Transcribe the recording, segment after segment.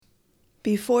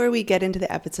Before we get into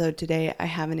the episode today, I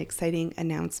have an exciting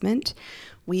announcement.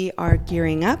 We are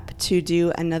gearing up to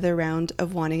do another round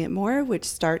of Wanting It More, which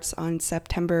starts on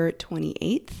September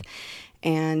 28th.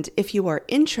 And if you are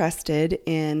interested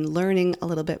in learning a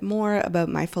little bit more about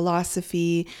my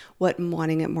philosophy, what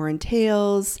Wanting It More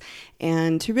entails,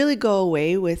 and to really go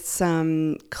away with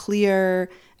some clear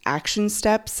action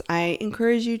steps, I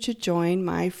encourage you to join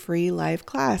my free live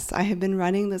class. I have been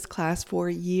running this class for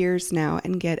years now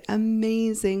and get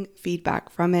amazing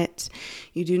feedback from it.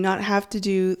 You do not have to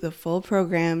do the full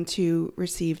program to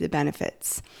receive the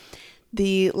benefits.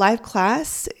 The live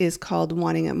class is called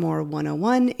Wanting It More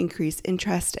 101, Increase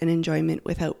Interest and Enjoyment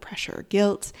Without Pressure or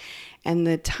Guilt. And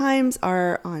the times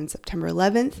are on September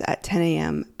 11th at 10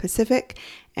 a.m. Pacific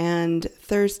and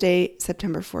Thursday,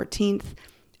 September 14th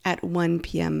at 1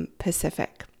 p.m.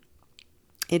 Pacific.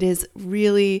 It is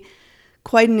really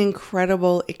quite an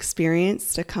incredible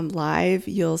experience to come live.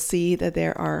 You'll see that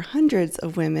there are hundreds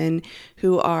of women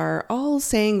who are all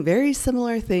saying very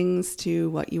similar things to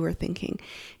what you were thinking.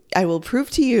 I will prove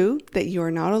to you that you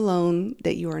are not alone,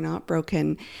 that you are not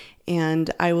broken, and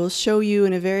I will show you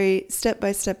in a very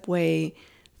step-by-step way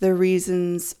the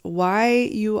reasons why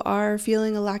you are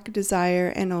feeling a lack of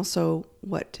desire and also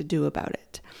what to do about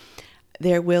it.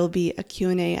 There will be a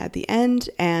Q&A at the end,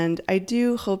 and I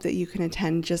do hope that you can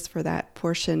attend just for that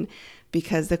portion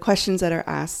because the questions that are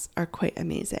asked are quite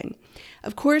amazing.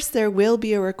 Of course, there will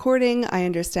be a recording. I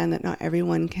understand that not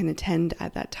everyone can attend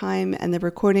at that time, and the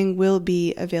recording will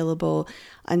be available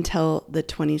until the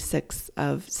 26th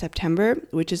of September,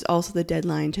 which is also the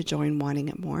deadline to join Wanting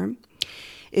It More.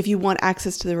 If you want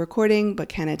access to the recording but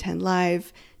can't attend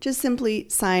live, just simply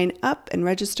sign up and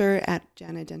register at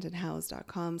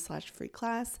janadentonhouse.com/free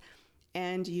class,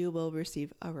 and you will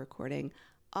receive a recording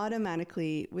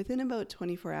automatically within about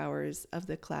 24 hours of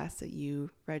the class that you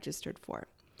registered for.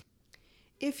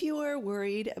 If you are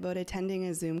worried about attending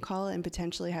a Zoom call and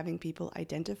potentially having people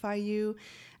identify you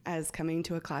as coming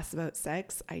to a class about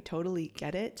sex, I totally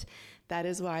get it. That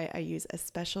is why I use a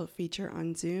special feature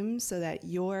on Zoom so that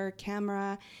your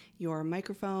camera, your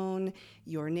microphone,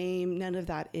 your name, none of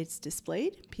that is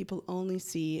displayed. People only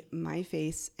see my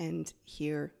face and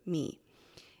hear me.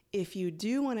 If you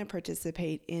do want to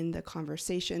participate in the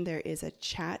conversation, there is a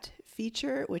chat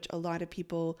feature, which a lot of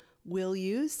people will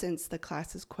use since the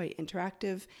class is quite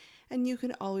interactive, and you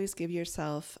can always give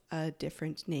yourself a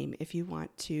different name if you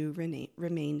want to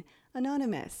remain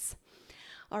anonymous.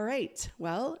 All right,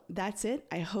 well, that's it.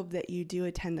 I hope that you do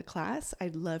attend the class.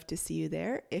 I'd love to see you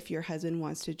there. If your husband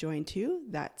wants to join too,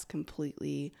 that's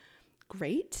completely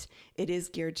great. It is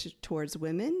geared towards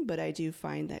women, but I do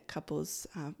find that couples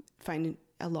find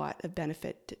a lot of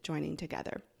benefit to joining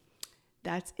together.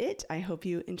 That's it. I hope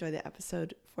you enjoy the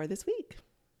episode for this week.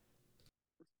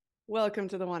 Welcome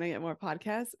to the Wanting It More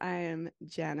podcast. I am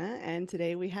Jana, and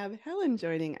today we have Helen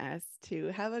joining us to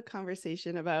have a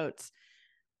conversation about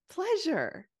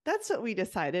pleasure. That's what we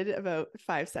decided about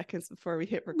 5 seconds before we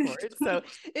hit record. So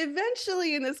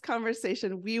eventually in this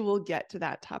conversation, we will get to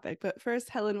that topic. But first,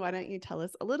 Helen, why don't you tell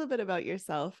us a little bit about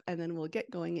yourself, and then we'll get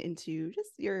going into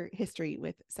just your history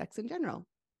with sex in general.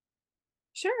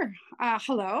 Sure.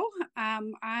 Hello.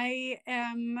 I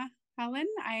am Helen.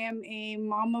 I am a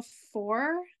mom of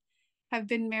four. Have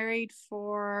been married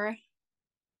for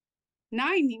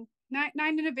nine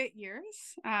and a bit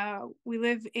years. We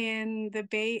live in the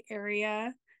Bay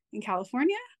Area in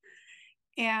California,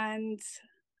 and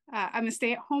I'm a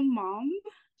stay-at-home mom.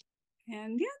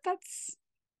 And yeah,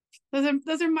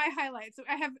 those are my highlights.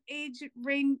 I have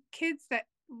kids that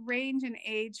range in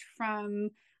age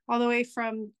from all the way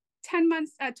from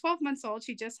 12 months old.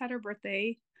 She just had her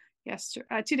birthday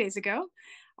 2 days ago,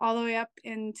 all the way up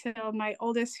until my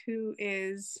oldest, who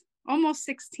is almost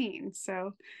 16.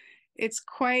 So it's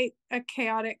quite a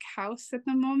chaotic house at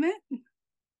the moment,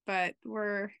 but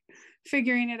we're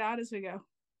figuring it out as we go.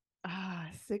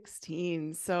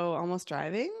 16. So almost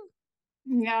driving?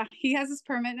 Yeah, he has his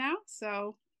permit now,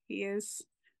 so he is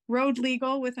road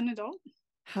legal with an adult.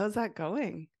 How's that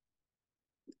going?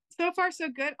 So far, so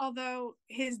good. Although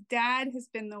his dad has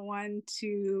been the one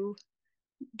to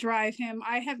drive him.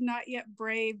 I have not yet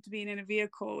braved being in a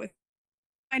vehicle with.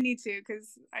 I need to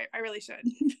because I really should.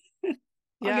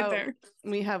 I'll get there.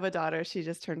 We have a daughter. She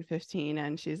just turned 15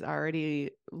 and she's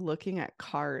already looking at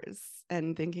cars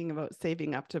and thinking about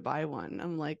saving up to buy one.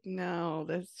 I'm like, no,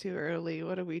 that's too early.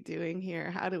 What are we doing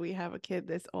here? How do we have a kid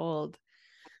this old?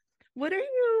 What are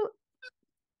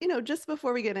just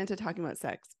before we get into talking about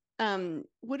sex,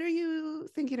 what are you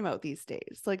thinking about these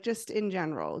days? Like just in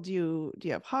general, do you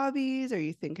have hobbies? Are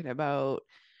you thinking about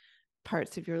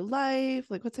parts of your life?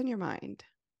 Like what's on your mind?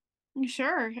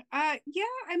 Sure. Yeah,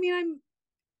 I mean,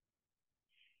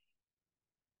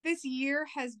 this year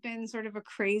has been sort of a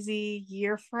crazy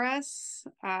year for us.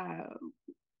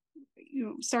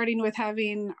 Starting with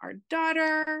having our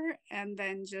daughter and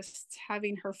then just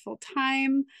having her full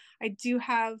time. I do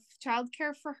have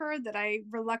childcare for her that I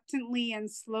reluctantly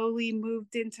and slowly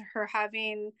moved into her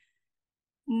having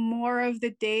more of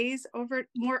the days over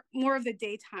more of the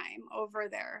daytime over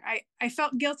there. I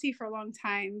felt guilty for a long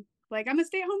time. Like, I'm a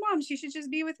stay-at-home mom. She should just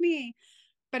be with me.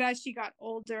 But as she got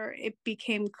older, it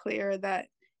became clear that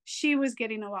she was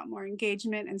getting a lot more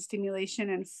engagement and stimulation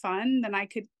and fun than I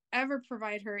could ever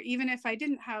provide her, even if I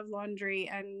didn't have laundry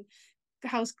and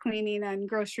house cleaning and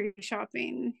grocery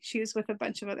shopping. She was with a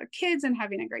bunch of other kids and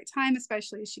having a great time,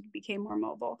 especially as she became more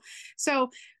mobile. So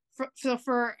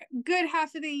for a good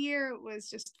half of the year, it was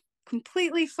just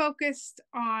completely focused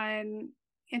on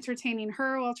entertaining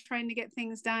her while trying to get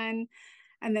things done.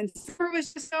 And then summer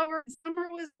was just over. Summer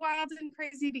was wild and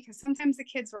crazy because sometimes the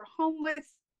kids were home with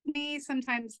me,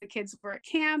 sometimes the kids were at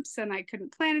camps and I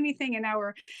couldn't plan anything. And now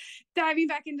we're diving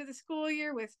back into the school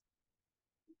year with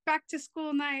back to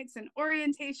school nights and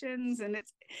orientations, and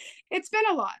it's been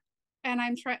a lot. And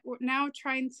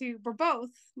we're both,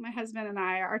 my husband and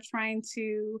I are trying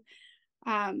to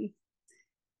um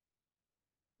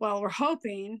well, we're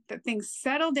hoping that things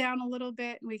settle down a little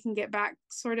bit and we can get back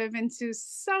sort of into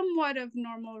somewhat of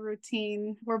normal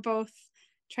routine. We're both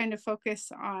trying to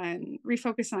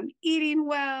refocus on eating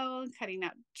well, cutting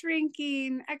out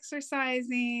drinking,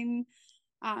 exercising.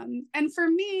 And for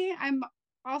me, I'm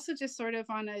also just sort of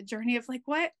on a journey of like,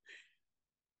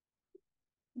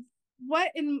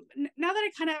 and now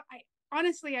that I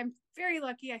honestly, I'm very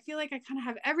lucky. I feel like I kind of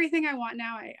have everything I want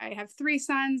now. I have three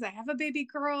sons. I have a baby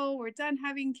girl. We're done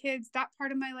having kids. That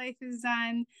part of my life is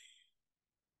done.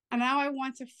 And now I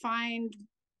want to find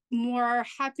more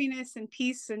happiness and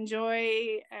peace and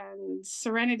joy and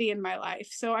serenity in my life.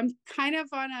 So I'm kind of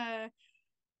on a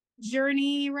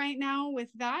journey right now with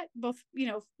that, both,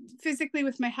 physically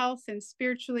with my health and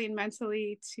spiritually and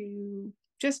mentally, to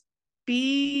just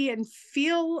be and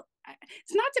feel.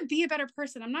 It's not to be a better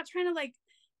person. I'm not trying to like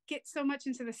get so much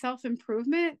into the self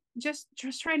improvement, just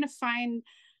trying to find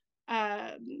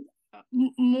um,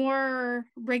 more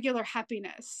regular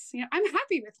happiness. I'm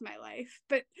happy with my life,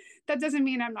 but that doesn't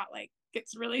mean I'm not like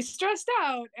gets really stressed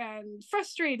out and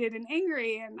frustrated and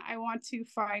angry. And I want to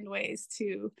find ways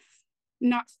to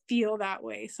not feel that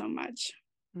way so much.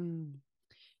 Mm,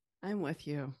 I'm with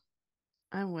you.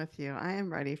 I'm with you. I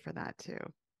am ready for that too.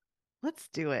 Let's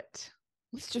do it.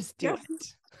 Let's just do Yeah.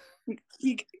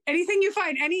 it. Anything you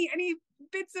find, any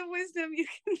bits of wisdom you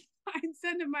can find,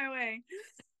 send them my way.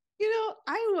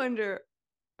 I wonder,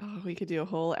 oh, we could do a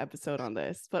whole episode on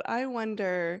this, but I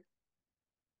wonder,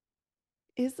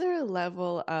 is there a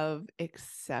level of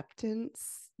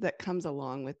acceptance that comes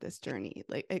along with this journey?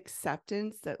 Like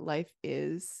acceptance that life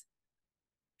is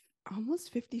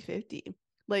almost 50-50.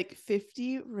 Like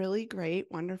 50 really great,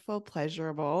 wonderful,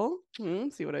 pleasurable.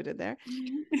 See what I did there?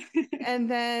 And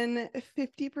then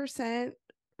 50%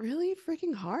 really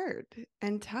freaking hard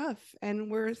and tough.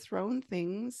 And we're thrown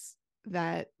things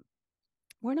that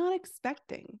we're not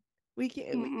expecting. We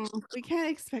can't we can't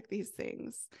expect these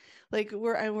things. Like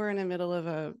we're in the middle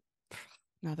of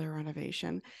another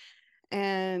renovation,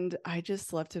 and I just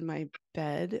slept in my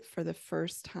bed for the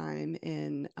first time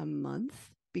in a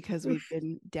month because we've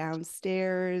been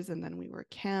downstairs and then we were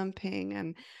camping.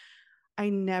 And I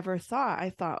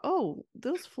thought, oh,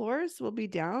 those floors will be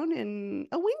down in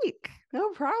a week,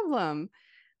 no problem.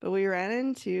 But we ran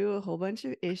into a whole bunch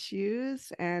of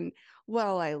issues. And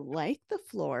while I like the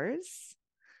floors,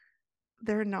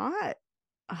 they're not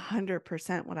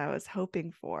 100% what I was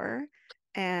hoping for.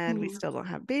 And we still don't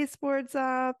have baseboards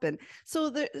up. And so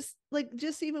there's like,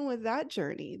 just even with that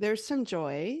journey, there's some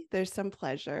joy, there's some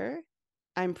pleasure.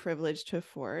 I'm privileged to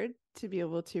afford to be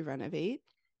able to renovate.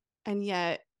 And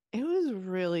yet it was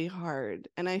really hard.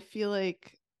 And I feel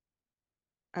like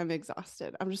I'm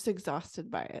exhausted. I'm just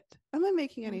exhausted by it. Am I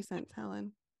making any sense,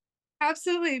 Helen?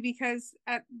 Absolutely, because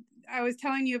I was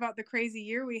telling you about the crazy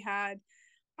year we had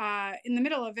in the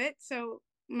middle of it. So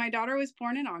my daughter was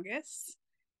born in August.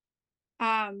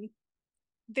 Um,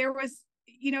 there was,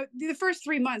 the first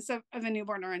 3 months of a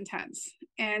newborn are intense.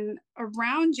 And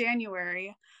around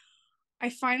January, I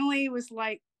finally was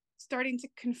like starting to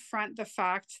confront the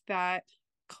fact that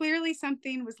clearly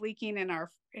something was leaking in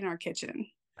our kitchen.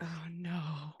 Oh no.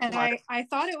 And Water. I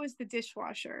thought it was the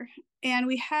dishwasher. And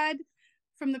we had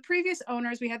from the previous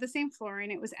owners, we had the same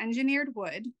flooring. It was engineered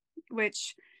wood,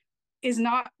 which is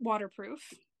not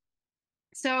waterproof.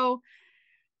 So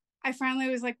I finally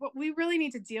was like, well, we really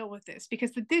need to deal with this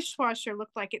because the dishwasher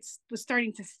looked like it was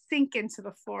starting to sink into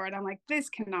the floor. And I'm like, this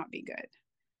cannot be good.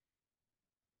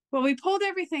 Well, we pulled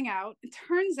everything out. It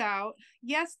turns out,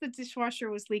 yes, the dishwasher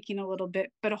was leaking a little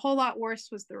bit, but a whole lot worse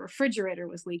was the refrigerator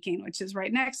was leaking, which is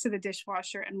right next to the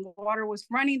dishwasher, and water was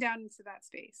running down into that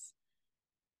space.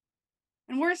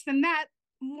 And worse than that,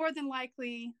 more than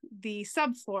likely the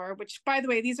subfloor, which, by the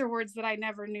way, these are words that I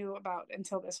never knew about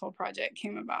until this whole project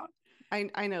came about.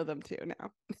 I know them too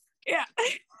now. Yeah.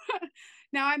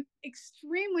 Now, I'm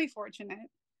extremely fortunate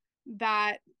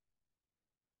that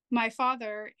my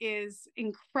father is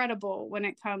incredible when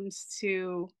it comes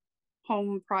to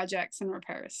home projects and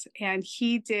repairs. And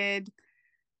he did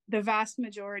the vast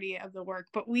majority of the work,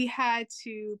 but we had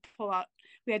to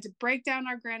break down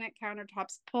our granite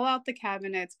countertops, pull out the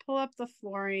cabinets, pull up the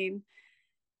flooring.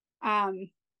 Um,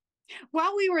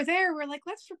 while we were there, we're like,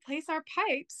 let's replace our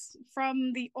pipes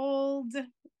from the old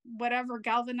whatever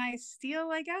galvanized steel,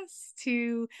 I guess,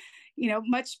 to,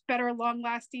 much better long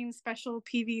lasting special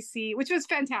PVC, which was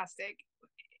fantastic,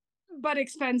 but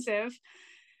expensive.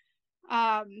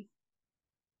 But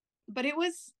it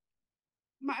was,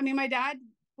 my dad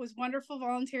was wonderful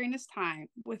volunteering his time,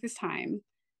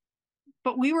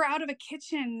 but we were out of a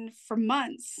kitchen for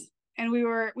months. And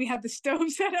we had the stove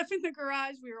set up in the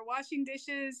garage. We were washing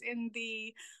dishes in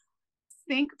the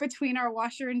sink between our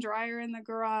washer and dryer in the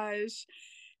garage.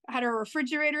 Had our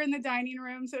refrigerator in the dining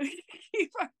room. So, and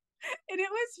it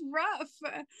was rough.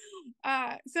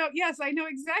 So yes, I know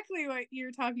exactly what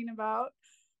you're talking about.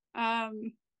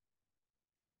 And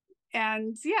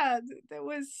yeah,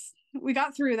 we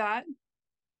got through that.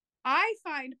 I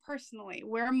find personally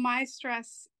where my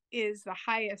stress is the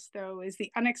highest, though, is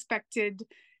the unexpected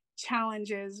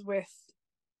challenges with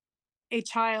a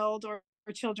child or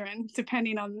children,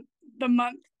 depending on the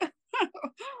month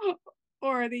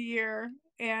or the year.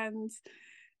 And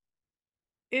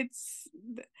it's,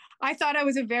 I thought I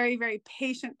was a very, very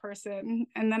patient person.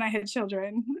 And then I had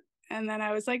children. And then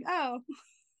I was like, oh.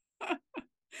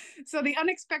 So the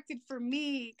unexpected for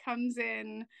me comes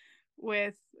in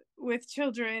with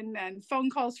children and phone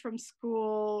calls from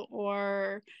school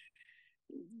or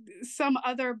some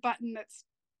other button that's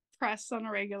pressed on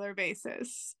a regular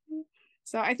basis.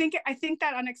 So I think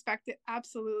that unexpected,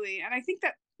 absolutely. And I think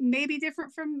that may be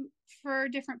different for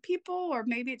different people, or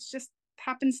maybe it's just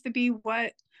happens to be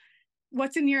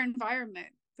what's in your environment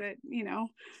that,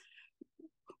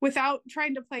 without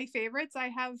trying to play favorites, I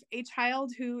have a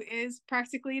child who is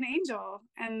practically an angel,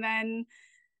 and then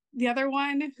the other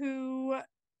one who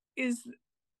is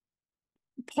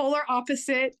polar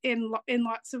opposite in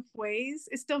lots of ways.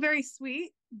 Is still very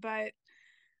sweet, but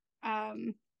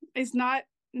is not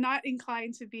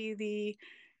inclined to be the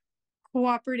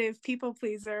cooperative people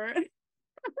pleaser.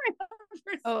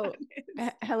 Oh,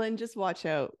 Helen, just watch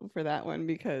out for that one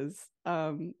because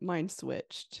mine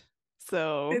switched. Did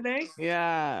So they?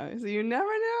 yeah, so you never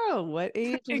know what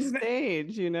age and stage,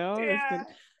 it's been Yeah,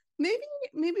 maybe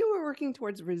maybe we're working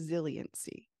towards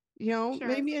resiliency. sure.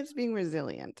 Maybe it's being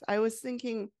resilient. I was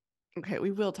thinking, okay,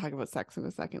 we will talk about sex in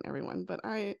a second, everyone, but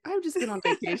I've just been on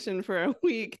vacation for a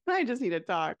week. I just need to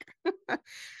talk.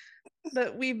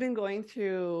 But we've been going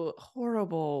through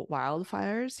horrible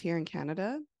wildfires here in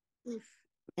Canada. Oof.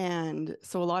 And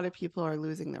so a lot of people are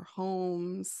losing their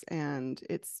homes, and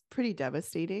it's pretty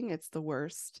devastating. It's the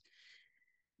worst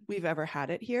we've ever had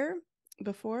it here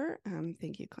before.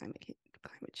 Thank you,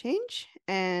 climate change.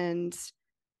 And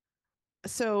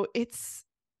so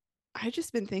I've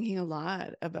just been thinking a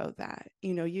lot about that.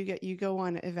 You go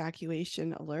on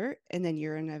evacuation alert, and then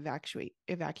you're in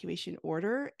evacuation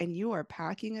order, and you are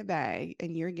packing a bag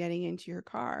and you're getting into your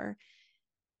car,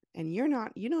 and you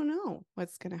don't know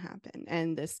what's going to happen.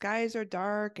 And the skies are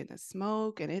dark and the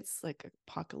smoke, and it's like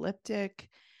apocalyptic.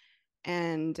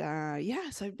 And yeah,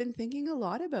 so I've been thinking a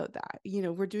lot about that.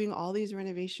 We're doing all these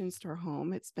renovations to our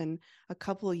home. It's been a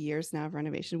couple of years now of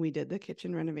renovation. We did the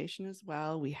kitchen renovation as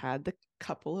well. We had the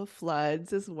couple of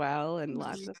floods as well, and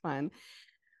lots of fun.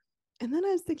 And then I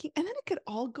was thinking, and then it could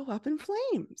all go up in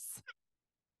flames.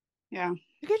 Yeah.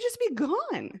 It could just be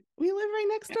gone. We live right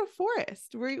next to a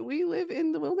forest. We live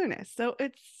in the wilderness. So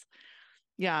it's,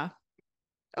 yeah.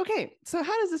 Okay. So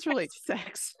how does this relate to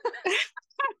sex?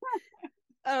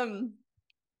 um,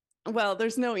 well,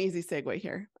 there's no easy segue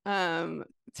here.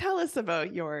 Tell us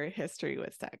about your history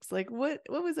with sex. Like what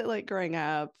was it like growing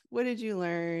up? What did you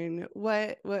learn?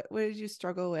 What did you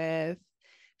struggle with?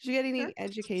 Did you get Sure. any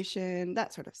education?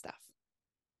 That sort of stuff.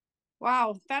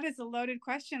 Wow, that is a loaded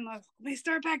question. Let me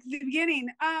start back at the beginning.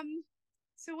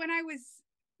 So when I was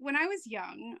when I was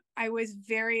young, I was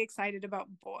very excited about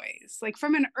boys. Like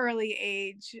from an early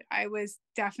age, I was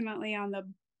definitely on the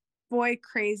boy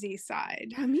crazy side.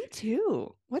 Yeah, me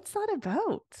too. What's that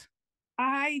about?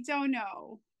 I don't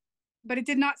know, but it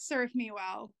did not serve me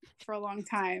well for a long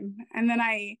time. And then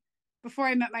before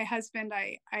I met my husband,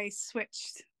 I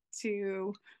switched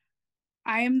to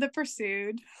I am the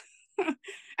pursued.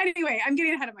 Anyway, I'm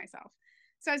getting ahead of myself.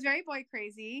 So I was very boy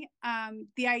crazy.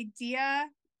 The idea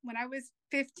when I was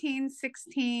 15,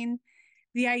 16,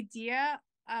 the idea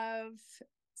of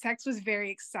sex was very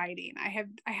exciting. I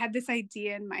had this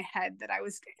idea in my head that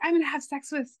I'm gonna have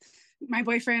sex with my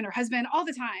boyfriend or husband all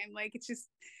the time. Like it's just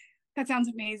that sounds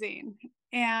amazing.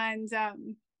 And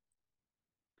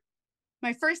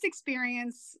my first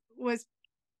experience was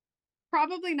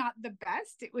probably not the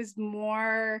best. It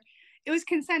was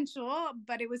consensual,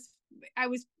 but it was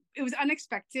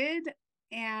unexpected,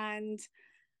 and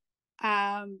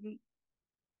um,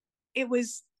 it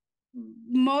was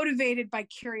motivated by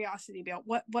curiosity about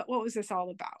what was this all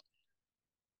about.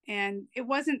 And it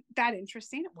wasn't that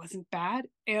interesting. It wasn't bad.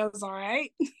 It was all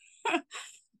right.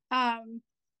 um,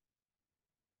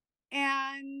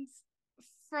 and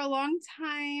for a long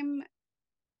time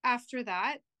after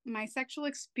that, my sexual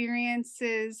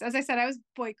experiences, as I said, I was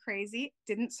boy crazy,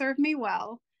 didn't serve me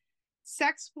well.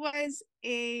 Sex was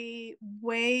a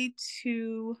way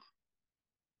to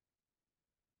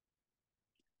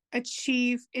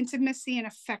achieve intimacy and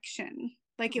affection.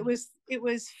 Like Hmm. it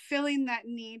was filling that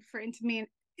need for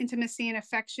intimacy and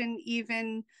affection,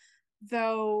 even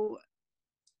though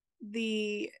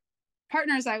the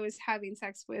partners I was having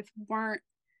sex with weren't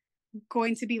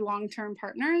going to be long-term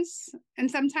partners.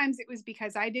 And sometimes it was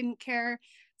because I didn't care.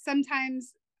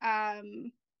 Sometimes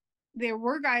there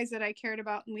were guys that I cared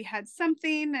about and we had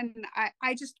something, and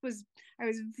I just was I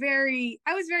was very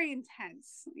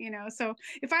intense, you know. So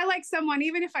if I liked someone,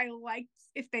 even if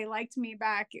they liked me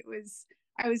back,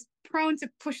 I was prone to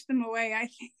push them away, I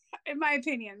think, in my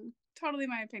opinion. Totally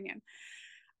my opinion.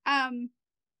 Um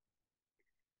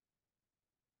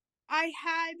I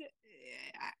had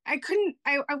I couldn't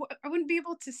I wouldn't be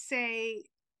able to say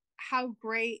how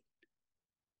great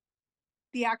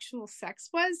the actual sex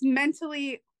was.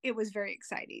 Mentally, it was very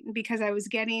exciting because I was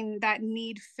getting that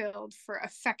need filled for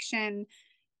affection,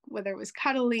 whether it was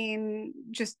cuddling,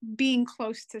 just being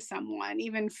close to someone,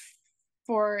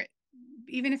 for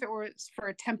even if it was for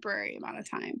a temporary amount of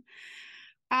time.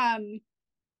 Um,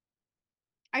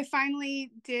 I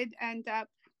finally did end up.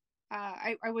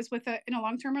 I was in a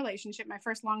long term relationship, my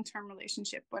first long term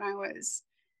relationship when I was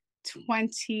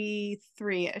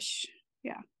 23 ish.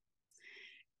 Yeah.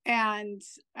 And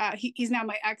he's now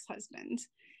my ex husband.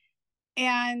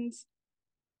 And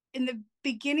in the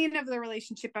beginning of the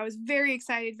relationship, I was very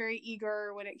excited, very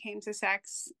eager when it came to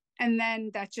sex. And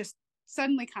then that just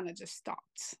suddenly kind of just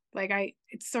stopped.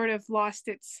 It sort of lost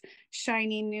its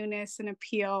shiny newness and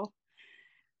appeal.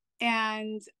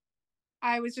 And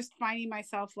I was just finding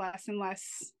myself less and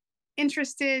less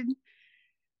interested.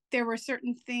 There were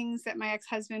certain things that my ex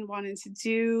husband wanted to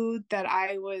do that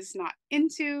I was not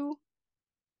into.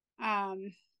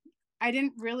 Um, I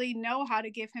didn't really know how to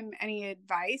give him any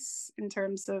advice in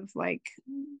terms of like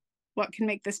what can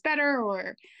make this better,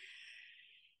 or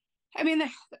I mean,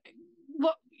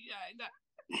 what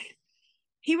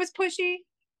he was pushy.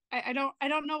 I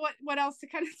don't know what else to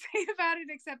kind of say about it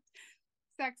except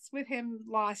sex with him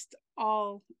lost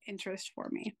all interest for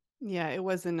me. Yeah, it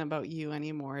wasn't about you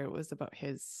anymore. It was about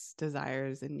his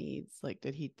desires and needs. Like,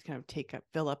 did he kind of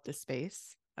fill up the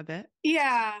space a bit?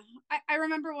 Yeah, I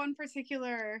remember one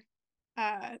particular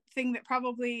thing that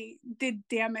probably did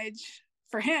damage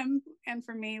for him and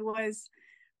for me was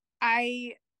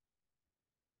I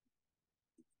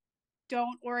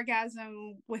don't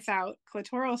orgasm without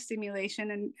clitoral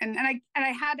stimulation, I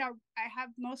have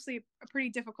mostly a pretty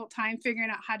difficult time figuring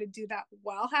out how to do that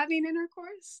while having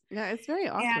intercourse. Yeah, it's very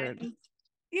awkward, And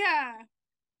yeah,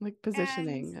 like and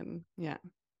positioning and yeah.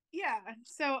 yeah,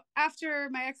 so after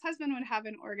my ex-husband would have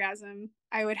an orgasm,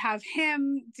 I would have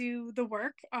him do the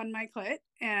work on my clit.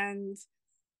 And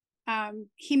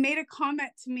he made a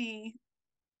comment to me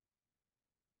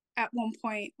at one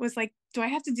point, was like, do I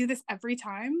have to do this every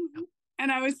time?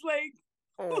 And I was like,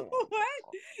 Oh. what?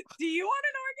 Do you want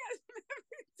an orgasm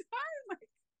every time?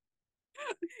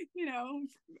 Like, you know,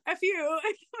 F you.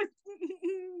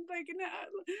 Like, no,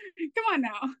 come on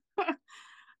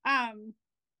now. um,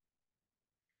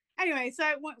 anyway,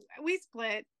 we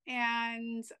split.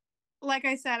 And like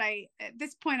I said, at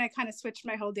this point, I kind of switched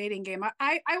my whole dating game.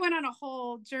 I went on a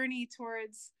whole journey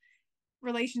towards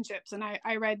relationships, and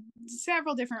I read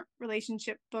several different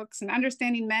relationship books, and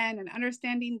understanding men and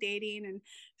understanding dating, and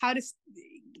how to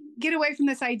get away from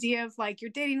this idea of like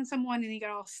you're dating someone and you get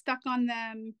all stuck on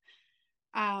them.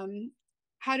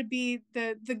 How to be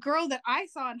the girl that I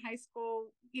saw in high school,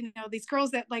 these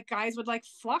girls that like guys would like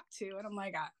flock to, and I'm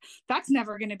like, that's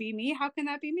never going to be me. How can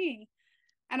that be me?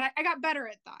 And I got better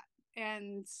at that.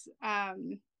 And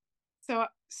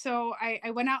so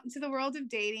I went out into the world of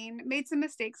dating, made some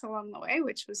mistakes along the way,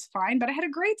 which was fine, but I had a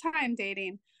great time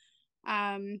dating.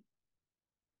 Um,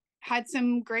 had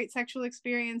some great sexual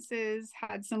experiences,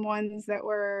 had some ones that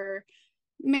were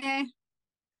meh.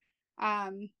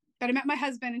 But I met my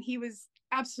husband, and he was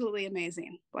absolutely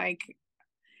amazing. Like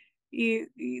they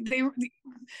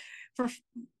for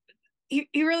he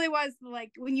really was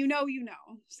like, when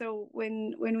so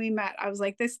when we met, I was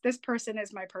like, this person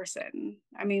is my person.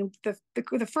 I mean,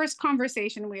 the first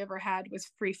conversation we ever had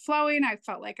was free flowing. I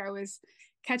felt like I was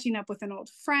catching up with an old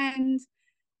friend.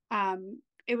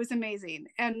 It was amazing.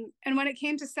 And when it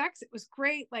came to sex, it was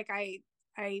great. Like I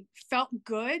felt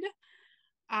good.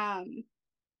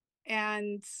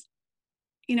 And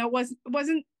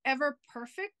wasn't ever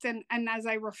perfect. And as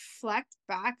I reflect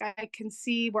back, I can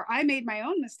see where I made my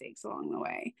own mistakes along the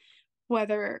way,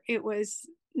 whether it was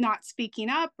not speaking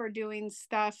up or doing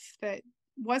stuff that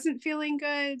wasn't feeling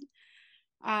good.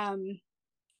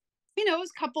 It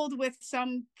was coupled with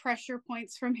some pressure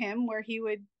points from him where he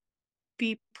would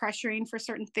be pressuring for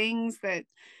certain things that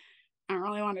I don't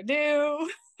really want to do.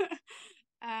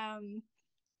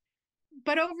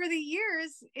 But over the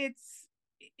years,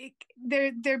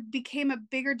 there became a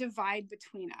bigger divide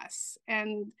between us.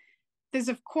 And there's,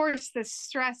 of course, the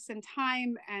stress and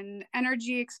time and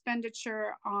energy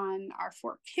expenditure on our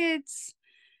 4 kids.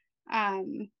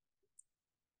 And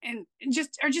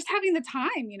just having the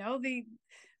time,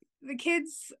 the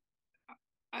kids,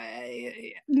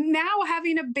 now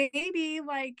having a baby,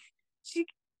 like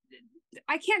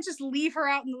I can't just leave her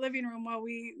out in the living room while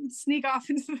we sneak off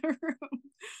into the room.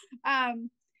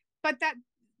 But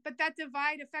that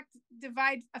divide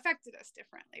affected us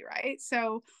differently, right?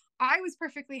 So I was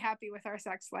perfectly happy with our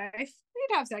sex life.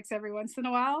 We'd have sex every once in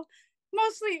a while.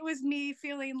 Mostly it was me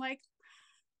feeling like,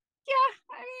 yeah,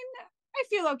 I mean, I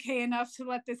feel okay enough to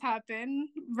let this happen,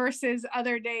 versus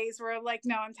other days where like,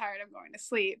 no, I'm tired, I'm going to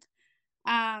sleep.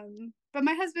 But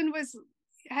my husband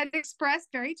had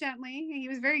expressed very gently, and he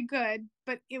was very good,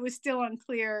 but it was still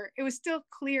unclear. It was still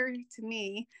clear to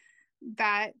me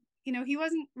that, he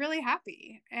wasn't really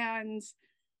happy. And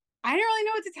I didn't really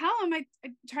know what to tell him. I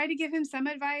tried to give him some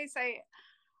advice.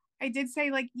 I did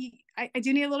say, like, I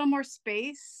do need a little more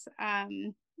space. I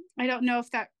don't know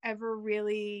if that ever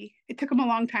really, it took him a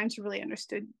long time to really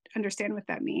understand what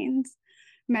that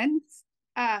meant.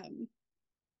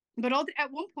 But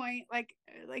at one point, like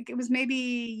it was maybe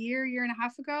a year and a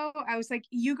half ago, I was like,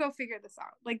 you go figure this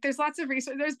out. Like, there's lots of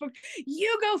research, there's books,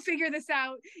 you go figure this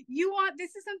out.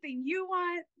 This is something you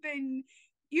want, then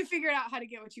you figure out how to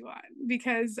get what you want.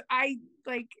 Because I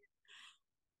didn't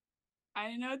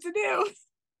know what to do.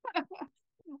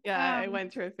 Yeah, I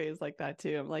went through a phase like that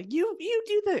too. I'm like, you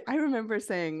do the, I remember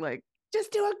saying, like,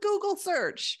 just do a Google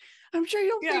search. I'm sure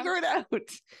you'll figure it out.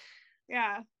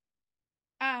 Yeah.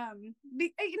 And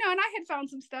I had found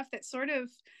some stuff that sort of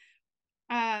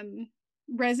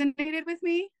resonated with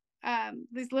me.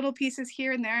 These little pieces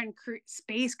here and there, and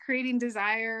space creating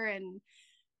desire, and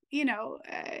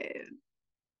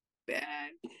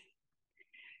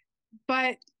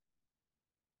but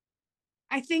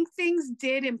I think things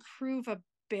did improve a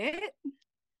bit.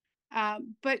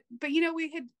 But we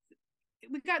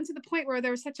gotten to the point where there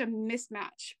was such a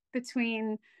mismatch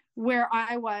between where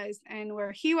I was and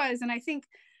where he was. And I think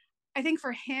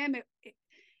for him,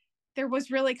 there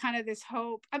was really kind of this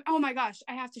hope. Oh my gosh,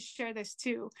 I have to share this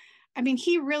too. I mean,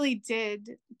 he really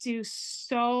did do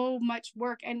so much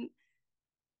work. And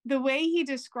the way he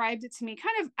described it to me,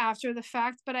 kind of after the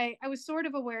fact, but I was sort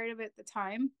of aware of it at the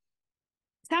time,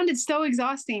 sounded so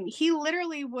exhausting. He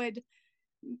literally would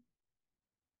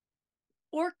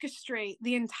orchestrate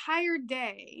the entire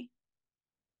day,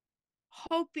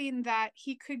 hoping that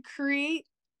he could create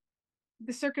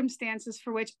the circumstances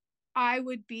for which I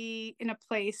would be in a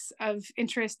place of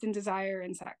interest and desire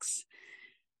and sex.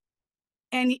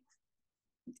 And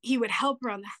he would help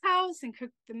around the house and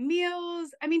cook the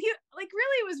meals. I mean, he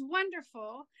really was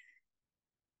wonderful,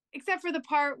 except for the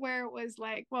part where it was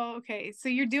like, well, okay, so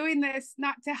you're doing this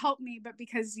not to help me, but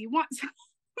because you want something.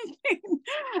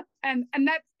 and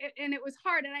it was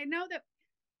hard. And I know that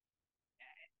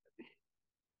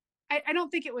I don't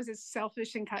think it was as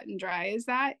selfish and cut and dry as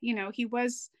that. He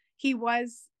was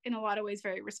in a lot of ways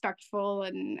very respectful,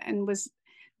 and was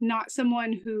not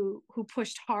someone who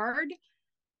pushed hard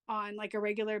on like a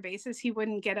regular basis. He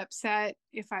wouldn't get upset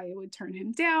if I would turn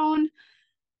him down.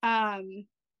 Um,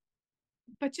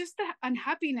 but just the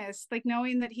unhappiness, like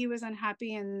knowing that he was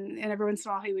unhappy, and every once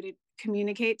in a while he would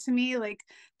communicate to me, like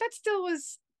that still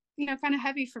was, kind of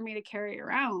heavy for me to carry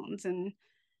around. And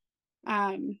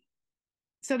um,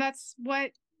 so that's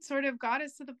what sort of got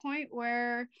us to the point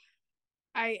where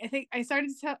I think I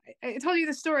started to tell, I told you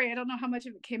the story. I don't know how much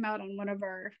of it came out on one of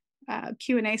our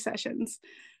Q&A sessions,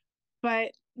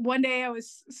 but one day I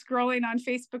was scrolling on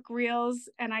Facebook Reels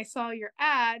and I saw your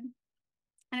ad,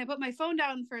 and I put my phone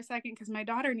down for a second because my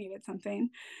daughter needed something.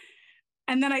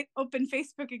 And then I opened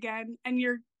Facebook again and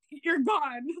you're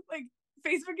gone. Like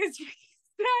Facebook is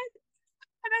reset.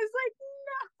 And I was like,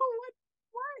 no,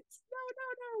 what? No, no,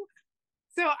 no.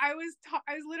 So I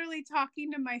was literally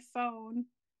talking to my phone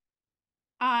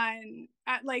on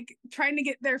at like trying to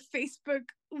get their Facebook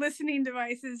listening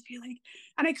devices, be like,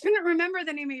 and I couldn't remember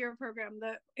the name of your program.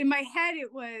 In my head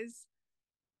it was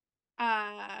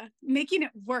making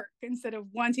it work instead of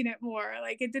wanting it more.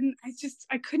 Like it didn't,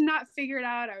 I could not figure it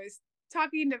out. I was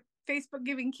talking to Facebook,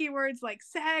 giving keywords like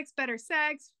sex, better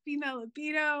sex, female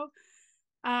libido.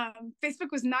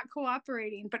 Facebook was not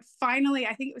cooperating, but finally,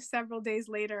 I think it was several days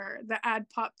later, the ad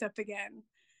popped up again,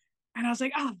 and I was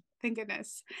like, "Oh, thank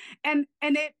goodness!" And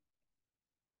it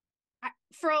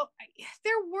for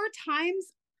there were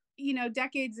times,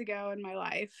 decades ago in my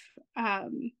life,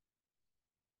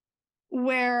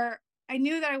 where I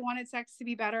knew that I wanted sex to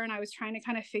be better, and I was trying to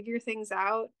kind of figure things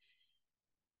out,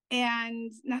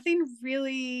 and nothing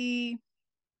really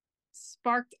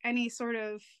sparked any sort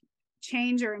of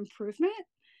change or improvement.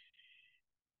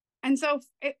 And so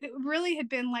it really had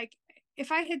been like,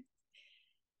 if I had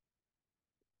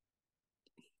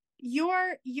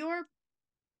your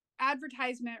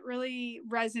advertisement really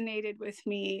resonated with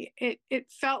me. It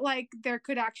felt like there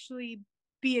could actually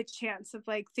be a chance of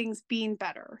like things being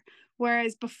better.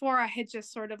 Whereas before I had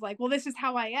just sort of like, well, this is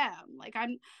how I am. Like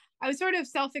I was sort of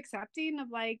self-accepting of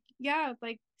like, yeah,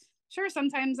 like sure,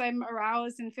 sometimes I'm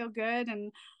aroused and feel good,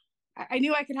 and I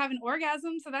knew I could have an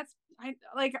orgasm. So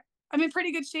I'm in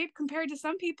pretty good shape compared to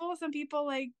some people. Some people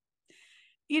like,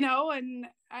 and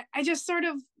I just sort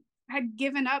of had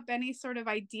given up any sort of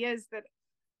ideas that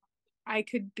I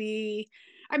could be.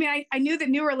 I mean, I knew that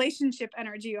new relationship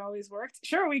energy always worked.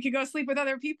 Sure, we could go sleep with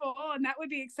other people and that would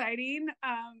be exciting.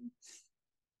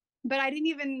 But it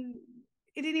didn't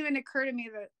even occur to me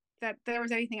that there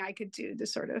was anything I could do to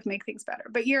sort of make things better.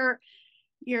 But your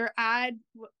ad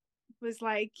was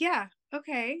like, yeah,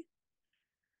 okay.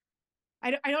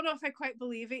 I don't know if I quite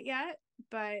believe it yet,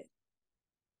 but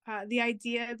the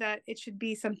idea that it should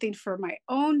be something for my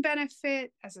own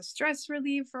benefit as a stress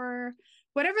reliever,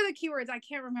 whatever the keywords, I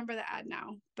can't remember the ad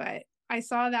now, but I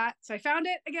saw that. So I found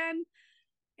it again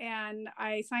and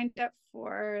I signed up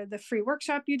for the free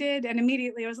workshop you did. And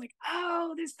immediately I was like,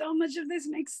 oh, there's so much of this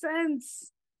makes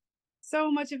sense. So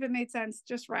much of it made sense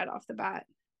just right off the bat.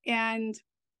 And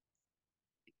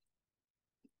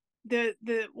the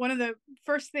one of the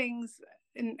first things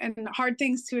and hard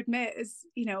things to admit is,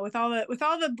 with all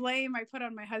the blame I put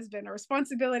on my husband or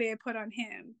responsibility I put on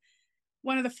him,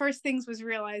 one of the first things was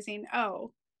realizing,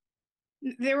 oh,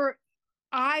 there were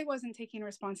I wasn't taking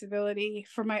responsibility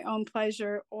for my own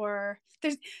pleasure. Or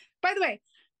there's, by the way,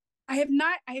 I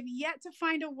have yet to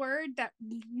find a word that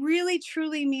really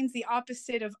truly means the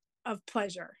opposite of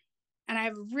pleasure. And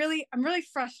I'm really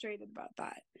frustrated about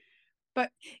that.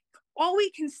 But all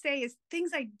we can say is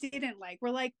things I didn't like. We're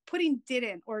like putting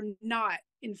didn't or not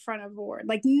in front of a word,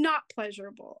 like not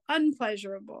pleasurable,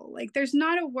 unpleasurable. Like there's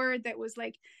not a word that was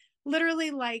like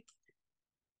literally like,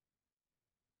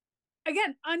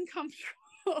 again,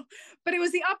 uncomfortable, but it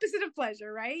was the opposite of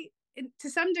pleasure, right? And to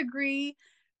some degree,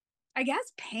 I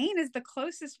guess pain is the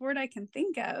closest word I can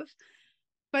think of.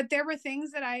 But there were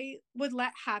things that I would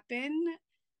let happen,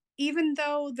 even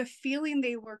though the feeling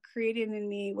they were creating in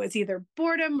me was either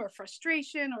boredom or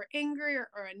frustration or anger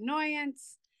or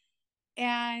annoyance.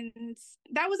 And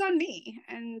that was on me.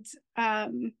 And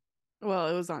well,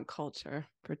 it was on culture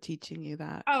for teaching you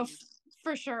that. oh,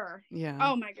 for sure. Yeah.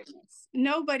 Oh my goodness.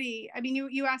 Nobody, I mean,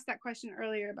 you asked that question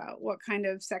earlier about what kind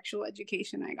of sexual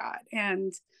education I got.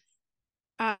 And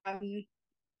um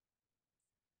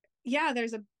yeah,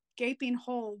 there's a gaping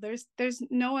hole. There's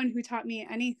no one who taught me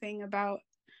anything about.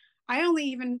 I only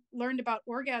even learned about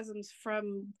orgasms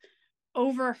from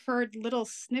overheard little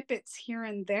snippets here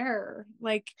and there.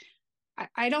 Like,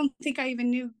 I don't think I even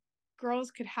knew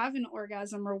girls could have an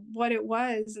orgasm or what it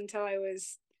was until I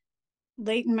was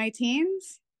late in my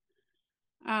teens.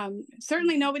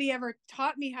 Certainly nobody ever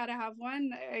taught me how to have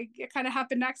one. It kind of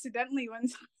happened accidentally one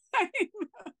time.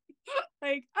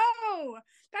 Like, oh,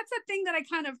 that's a thing that I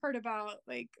kind of heard about.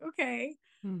 Like, okay.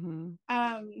 Mm-hmm.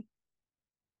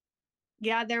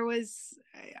 Yeah,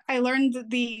 I learned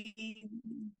the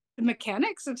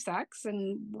mechanics of sex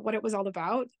and what it was all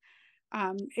about.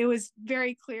 It was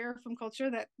very clear from culture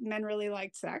that men really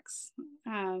liked sex.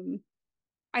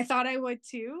 I thought I would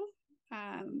too,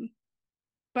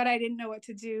 but I didn't know what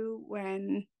to do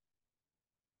when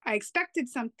I expected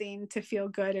something to feel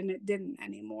good and it didn't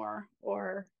anymore,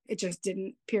 or it just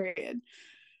didn't, period.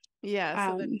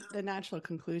 Yeah, so Um, the natural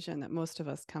conclusion that most of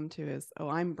us come to is, oh,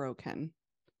 I'm broken.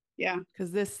 yeah,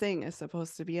 Because this thing is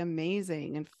supposed to be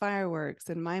amazing and fireworks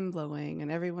and mind blowing,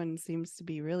 and everyone seems to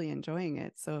be really enjoying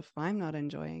it. So if I'm not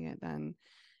enjoying it, then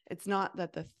it's not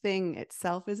that the thing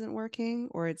itself isn't working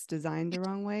or it's designed the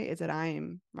wrong way, it's that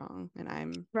I'm wrong and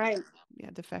I'm, right.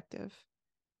 yeah, defective.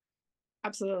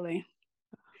 Absolutely.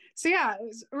 So yeah, I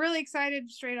was really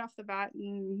excited straight off the bat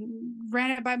and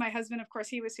ran it by my husband. Of course,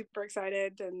 he was super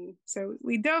excited. And so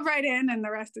we dove right in and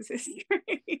the rest is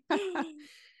history.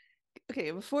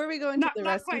 Okay, before we go into not the not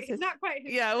rest of quite this, not quite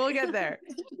yeah, history. we'll get there.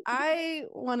 I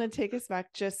want to take us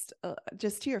back just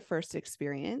to your first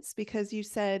experience because you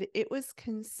said it was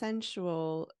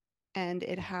consensual and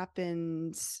it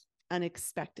happened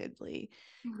unexpectedly.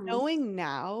 Mhm. Knowing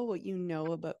now what you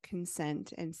know about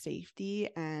consent and safety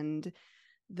and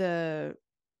the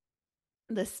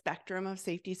the spectrum of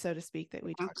safety, so to speak, that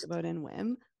we talked about in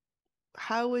WIM,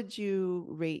 how would you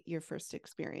rate your first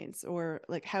experience, or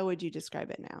like how would you describe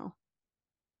it now?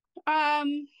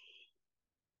 Um,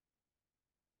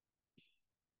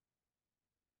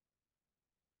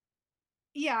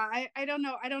 yeah, I don't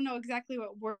know. I don't know exactly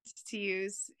what words to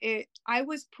use. I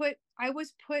was put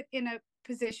in a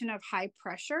position of high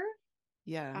pressure,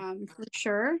 Yeah. for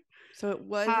sure. So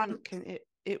it Um,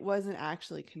 it wasn't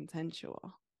actually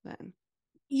consensual then.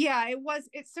 yeah,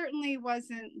 it certainly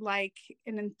wasn't like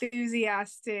an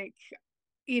enthusiastic,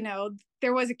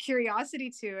 there was a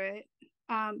curiosity to it.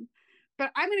 Um,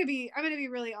 but I'm gonna be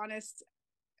really honest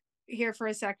here for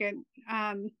a second.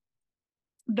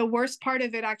 The worst part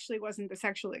of it actually wasn't the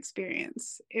sexual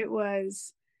experience. It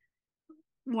was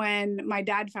when my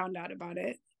dad found out about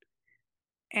it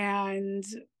and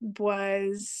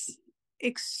was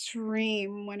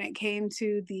extreme when it came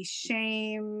to the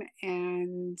shame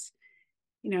and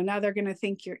now they're going to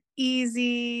think you're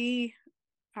easy.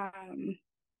 um,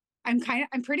 I'm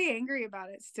pretty angry about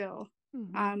it still.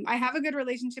 Mm-hmm. I have a good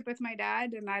relationship with my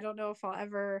dad and I don't know if I'll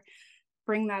ever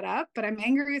bring that up, but I'm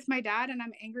angry with my dad and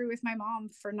I'm angry with my mom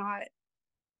for not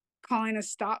calling a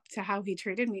stop to how he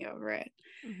treated me over it.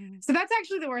 Mm-hmm. So that's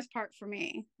actually the worst part for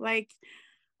me. Like,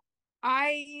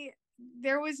 I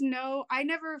I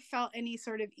never felt any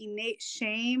sort of innate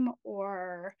shame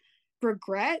or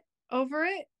regret over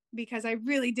it because I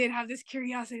really did have this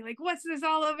curiosity, like, what's this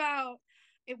all about?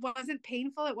 It wasn't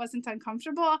painful, it wasn't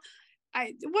uncomfortable.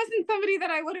 It wasn't somebody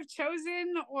that I would have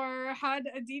chosen or had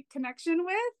a deep connection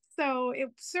with. So it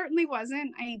certainly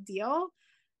wasn't ideal.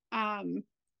 Um,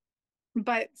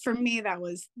 but for me, that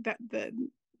was that the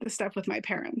stuff with my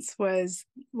parents was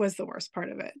the worst part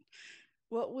of it.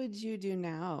 What would you do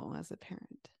now as a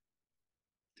parent?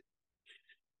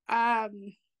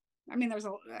 Um, I mean,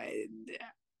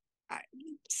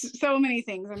 so many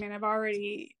things. I mean,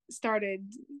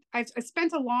 I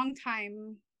spent a long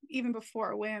time, even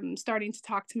before WIM, starting to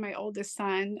talk to my oldest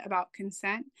son about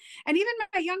consent and even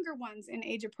my younger ones in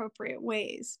age appropriate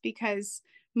ways, because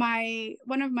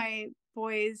one of my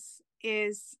boys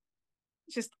is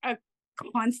just a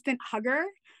constant hugger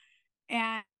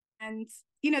and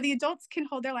the adults can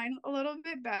hold their line a little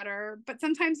bit better, but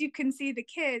sometimes you can see the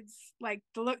kids like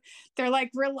they're like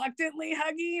reluctantly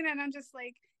hugging, and I'm just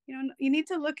like, you need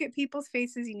to look at people's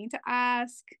faces, you need to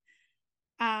ask.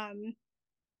 um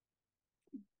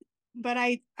but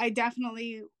I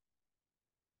definitely,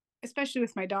 especially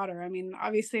with my daughter, I mean,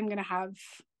 obviously I'm going to have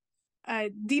a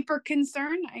deeper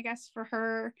concern, I guess, for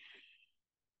her,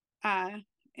 uh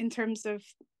in terms of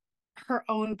her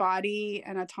own body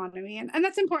and autonomy, and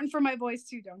that's important for my boys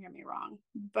too, don't get me wrong,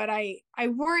 but I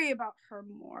worry about her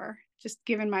more just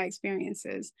given my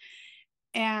experiences.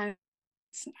 And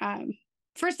um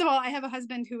first of all, I have a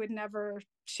husband who would never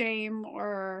shame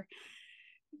or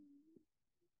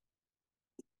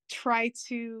try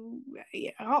to,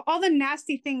 all the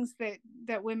nasty things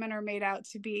that women are made out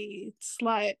to be,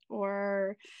 slut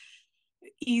or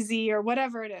easy or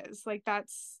whatever it is. Like,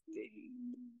 that's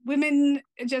women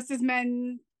just as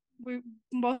men. We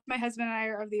Both my husband and I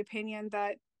are of the opinion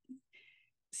that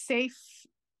safe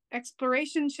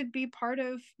exploration should be part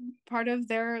of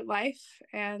their life,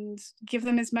 and give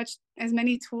them as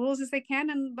many tools as they can,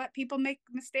 and let people make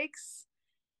mistakes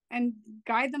and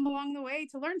guide them along the way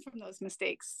to learn from those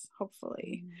mistakes,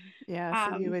 hopefully. Yeah,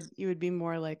 so um you would be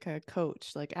more like a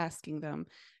coach, like asking them,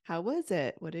 how was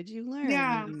it? What did you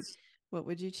yeah, learn? What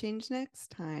would you change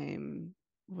next time?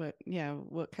 What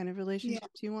kind of yeah, relationship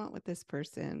do you want with this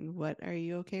person? What are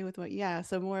you okay with what? Yeah,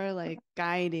 so more like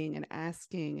guiding and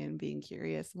asking and being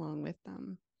curious along with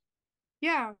them.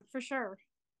 yeah, for sure,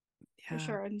 for Yeah.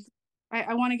 sure. And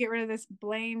I want to get rid of this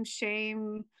blame,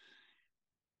 shame,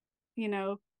 you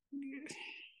know.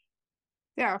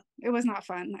 Yeah, it was not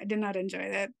fun. I did not enjoy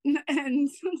it. And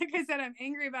like I said, I'm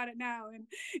angry about it now. And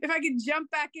if I could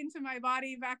jump back into my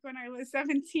body back when I was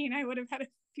 17, I would have had a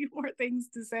few more things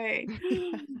to say.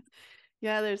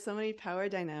 Yeah, there's so many power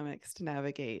dynamics to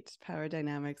navigate. Power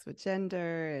dynamics with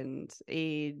gender and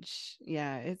age.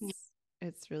 Yeah,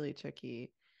 it's really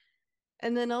tricky.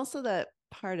 And then also that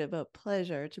part about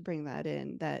pleasure, to bring that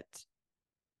in,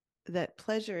 that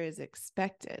pleasure is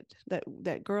expected,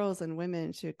 that girls and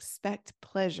women should expect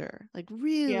pleasure, like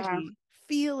Yeah,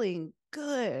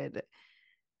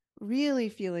 really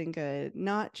feeling good,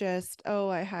 not just, oh,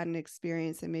 I had an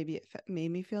experience and maybe it made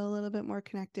me feel a little bit more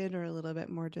connected or a little bit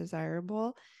more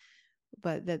desirable,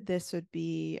 but that this would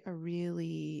be a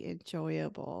really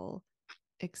enjoyable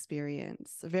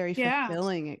experience, a very yeah,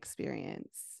 fulfilling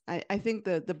experience. I think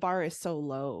the bar is so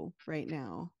low right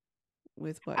now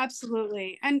with what.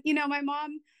 absolutely. And my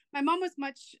mom was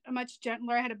much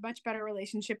gentler. I had a much better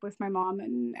relationship with my mom,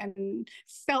 and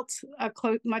felt a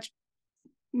much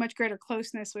greater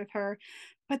closeness with her.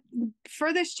 But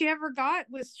furthest she ever got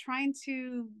was trying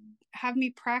to have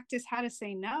me practice how to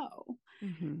say no.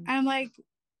 Mhm. And I'm like,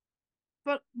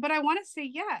 but I want to say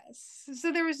yes.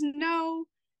 So there was no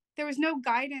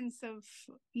guidance of,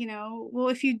 well,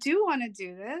 if you do want to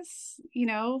do this,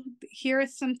 here are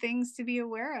some things to be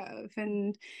aware of.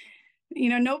 And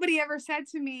nobody ever said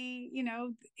to me,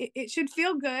 it should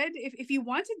feel good if you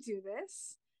want to do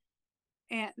this,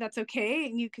 and that's okay,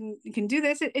 and you can do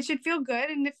this. It should feel good,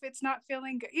 and if it's not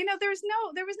feeling good, there was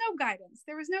no guidance,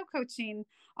 there was no coaching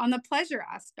on the pleasure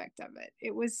aspect of it.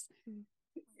 It,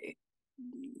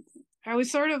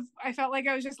 I felt like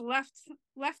I was just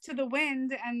left to the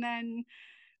wind, and then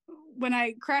when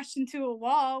I crashed into a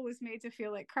wall, was made to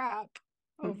feel like crap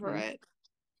over Mhm. it.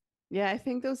 Yeah, I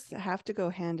think those have to go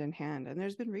hand in hand. And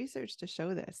there's been research to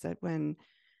show this, that when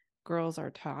girls are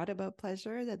taught about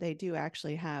pleasure, that they do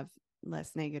actually have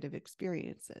less negative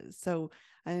experiences. So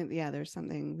I think, yeah, there's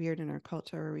something weird in our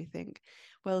culture where we think,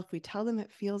 well, if we tell them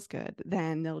it feels good,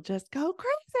 then they'll just go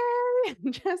crazy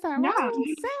and just have Yeah, all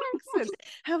this sex and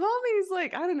have all these,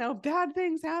 like, I don't know, bad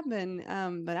things happen.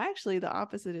 But actually the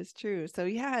opposite is true. So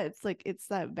yeah, it's like it's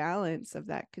that balance of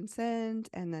that consent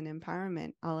and then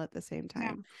empowerment all at the same yeah,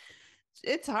 time.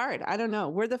 It's hard. I don't know.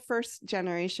 We're the first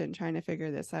generation trying to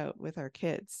figure this out with our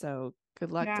kids. So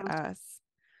good luck yeah. to us.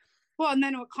 Well, and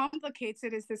then what complicates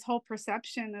it is this whole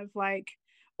perception of like,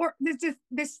 or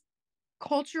this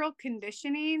cultural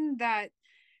conditioning that,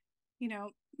 you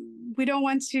know, we don't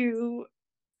want to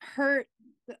hurt,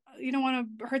 you don't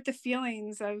want to hurt the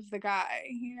feelings of the guy,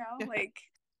 Yeah. like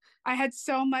I had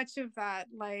so much of that,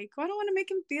 like, oh, I don't want to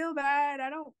make him feel bad, I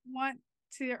don't want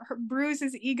to bruise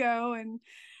his ego. And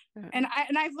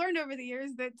I've learned over the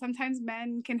years that sometimes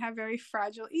men can have very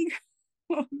fragile egos.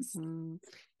 Mhm.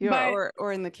 Yeah, But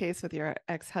or in the case with your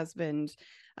ex-husband,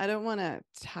 I don't want to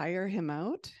tire him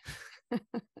out.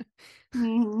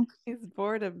 mm, He's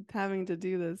bored of having to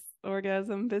do this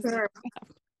orgasm business sure,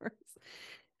 afterwards.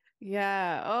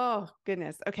 Yeah. Oh,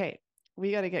 goodness. Okay.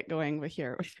 We got to get going with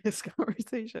here with this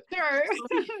conversation. sure. We'll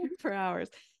be here for hours.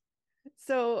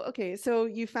 So, okay. So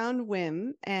you found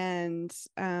Wim and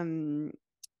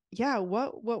yeah,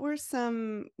 what were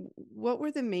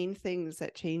the main things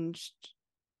that changed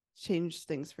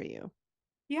things for you?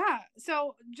 Yeah.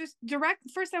 So just direct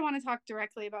first, I want to talk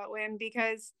directly about Win,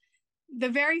 because the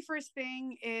very first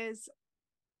thing is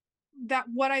that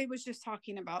what I was just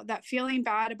talking about, that feeling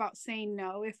bad about saying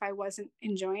no if I wasn't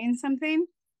enjoying something.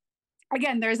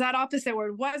 Again, there's that opposite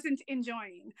word, wasn't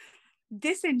enjoying,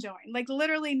 disenjoying, like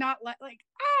literally not like,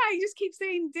 I just keep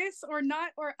saying dis or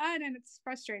not or un, and it's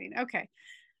frustrating. Okay.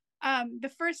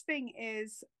 The first thing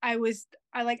is I was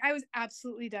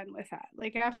absolutely done with that.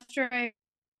 Like after I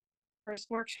first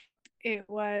workshop, it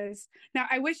was, now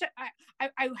I wish I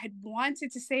had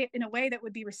wanted to say it in a way that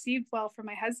would be received well for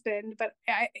my husband, but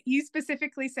you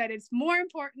specifically said it's more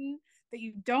important that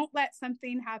you don't let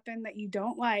something happen that you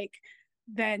don't like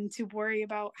than to worry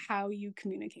about how you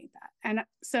communicate that. And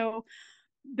so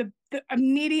the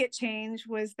immediate change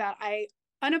was that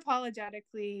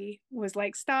unapologetically was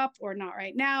like, stop, or not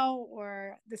right now,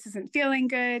 or this isn't feeling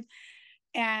good.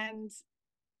 And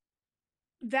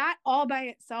that all by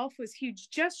itself was huge.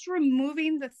 Just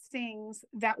removing the things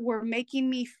that were making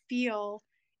me feel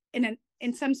in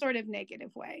some sort of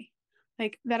negative way,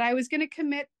 like that I was going to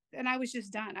commit, and I was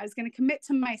just done. I was going to commit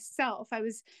to myself. I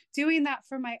was doing that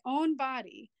for my own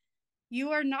body.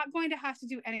 You are not going to have to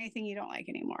do anything you don't like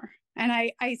anymore. And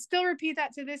I still repeat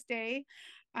that to this day.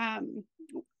 Um,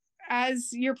 as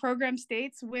your program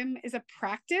states, WIM is a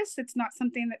practice. It's not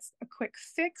something that's a quick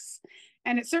fix.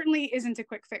 And it certainly isn't a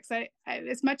quick fix.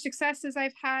 As much success as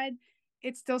I've had,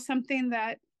 it's still something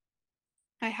that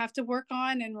I have to work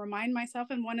on and remind myself.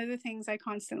 And one of the things I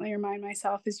constantly remind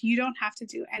myself is you don't have to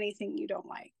do anything you don't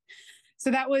like.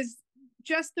 So that was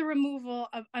just the removal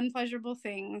of unpleasurable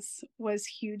things was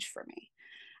huge for me.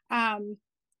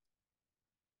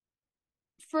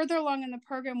 Further along in the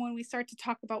program, when we start to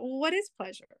talk about, well, what is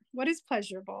pleasure? What is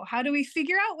pleasurable? How do we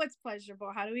figure out what's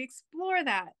pleasurable? How do we explore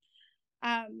that?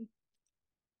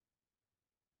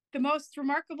 The most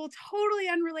remarkable, totally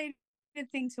unrelated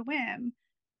thing to WIM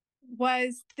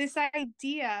was this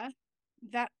idea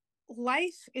that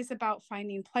life is about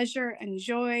finding pleasure and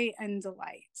joy and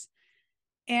delight.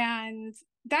 And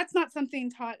that's not something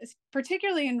taught,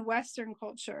 particularly in Western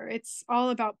culture. It's all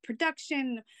about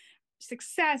production,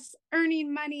 success,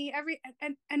 earning money,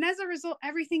 and as a result,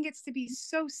 everything gets to be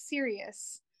so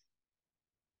serious.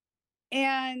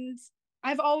 And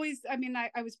I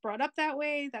was brought up that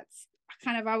way. That's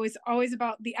kind of always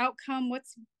about the outcome.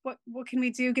 What can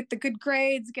we do? Get the good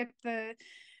grades, get the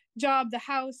job, the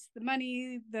house, the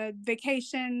money, the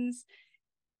vacations.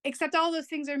 Except all those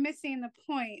things are missing the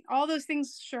point. All those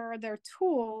things, sure, they're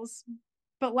tools,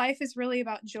 but life is really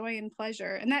about joy and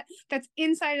pleasure. And that's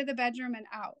inside of the bedroom and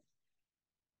out.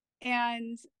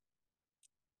 And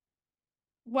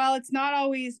while it's not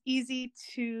always easy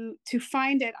to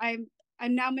find it, I'm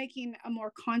now making a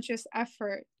more conscious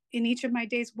effort in each of my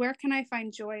days. Where can I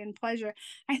find joy and pleasure?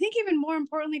 I think even more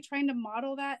importantly, trying to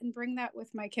model that and bring that with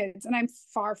my kids. And I'm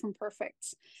far from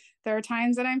perfect. There are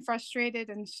times that I'm frustrated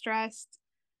and stressed,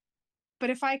 but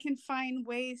if I can find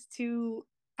ways to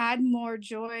add more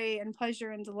joy and pleasure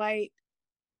and delight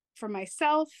for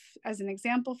myself as an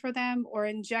example for them, or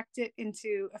inject it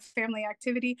into a family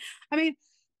activity. I mean,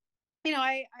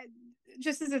 I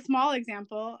just as a small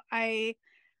example, I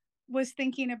was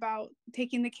thinking about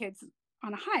taking the kids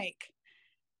on a hike.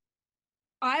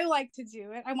 I like to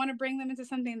do it. I want to bring them into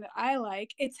something that I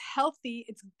like. It's healthy,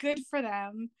 it's good for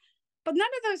them, but none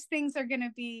of those things are going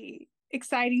to be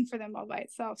exciting for them all by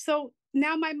itself. So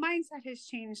now my mindset has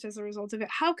changed as a result of it.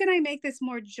 How can I make this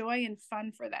more joy and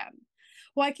fun for them?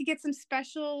 Well, I could get some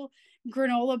special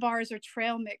granola bars or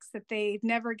trail mix that they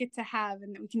never get to have,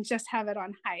 and we can just have it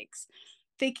on hikes.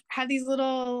 They have these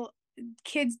little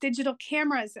kids digital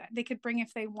cameras that they could bring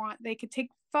if they want. They could take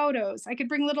photos. I could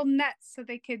bring little nets so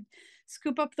they could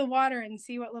scoop up the water and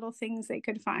see what little things they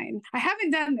could find. I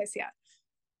haven't done this yet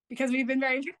because we've been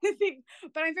very busy,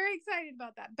 but I'm very excited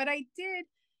about that. But I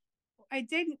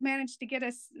did manage to get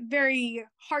us very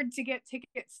hard to get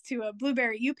tickets to a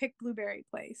blueberry, you pick blueberry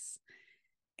place.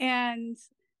 And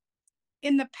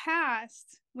in the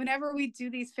past, whenever we do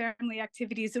these family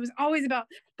activities, it was always about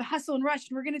the hustle and rush.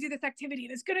 And we're going to do this activity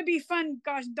and it's going to be fun.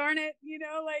 Gosh darn it.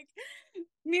 Like,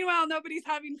 meanwhile, nobody's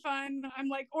having fun. I'm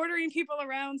like ordering people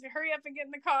around to hurry up and get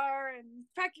in the car and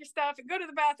pack your stuff and go to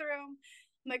the bathroom.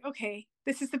 I'm like, okay,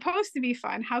 this is supposed to be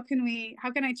fun. How can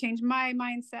I change my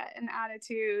mindset and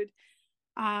attitude?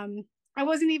 I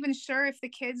wasn't even sure if the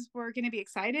kids were going to be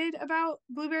excited about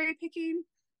blueberry picking.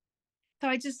 So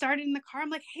I just started in the car.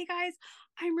 I'm like, hey guys,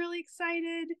 I'm really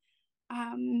excited.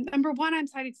 Number one, I'm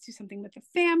excited to do something with the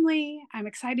family. I'm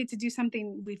excited to do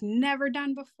something we've never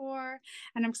done before.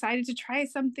 And I'm excited to try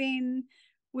something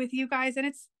with you guys. And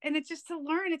it's just to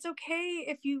learn. It's okay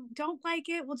if you don't like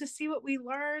it. We'll just see what we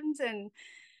learned.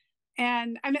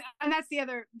 And that's the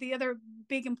other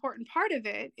big important part of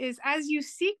it is, as you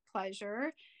seek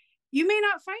pleasure, you may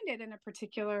not find it in a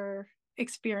particular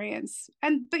experience,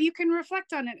 but you can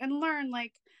reflect on it and learn,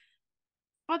 like,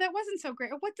 oh, that wasn't so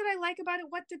great, or what did I like about it,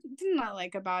 what didn't I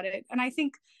like about it. And I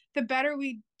think the better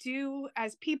we do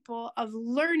as people of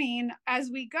learning as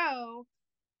we go,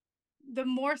 the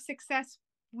more success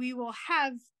we will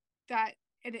have. That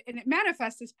and it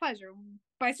manifests as pleasure.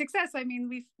 By success, I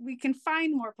mean we can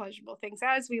find more pleasurable things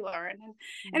as we learn,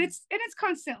 and it's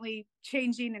constantly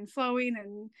changing and flowing.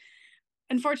 And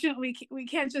unfortunately, we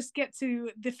can't just get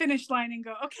to the finish line and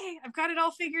go, okay, I've got it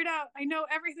all figured out. I know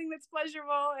everything that's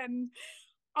pleasurable, and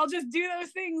I'll just do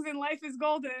those things, and life is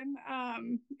golden.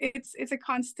 It's a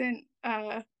constant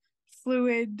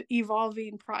fluid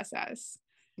evolving process.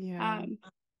 Yeah. Um,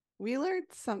 We learned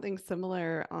something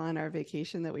similar on our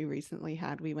vacation that we recently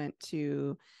had. We went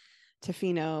to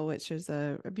Tofino, which is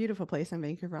a beautiful place on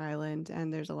Vancouver Island,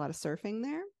 and there's a lot of surfing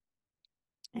there.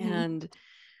 mhm. And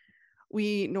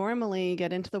we normally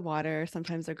get into the water.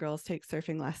 Sometimes our girls take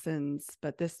surfing lessons,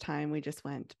 but this time we just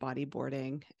went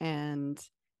bodyboarding, and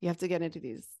you have to get into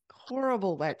these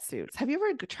horrible wetsuits. Have you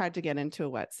ever tried to get into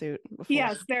a wetsuit before?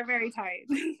 Yes, they're very tight.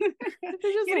 They're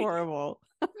just Getting, horrible.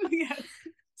 yes.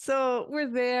 So we're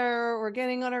there, we're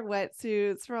getting on our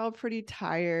wetsuits, we're all pretty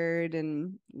tired,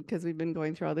 and because we've been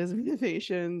going through all these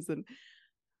renovations, and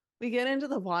we get into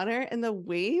the water, and the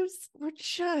waves were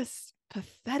just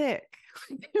pathetic.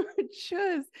 They were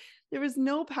just, there was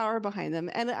no power behind them.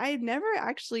 And I had never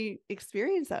actually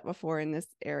experienced that before in this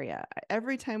area.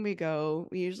 Every time we go,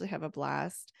 we usually have a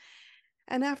blast.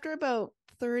 And after about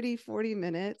 30, 40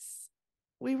 minutes,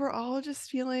 we were all just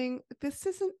feeling this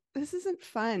isn't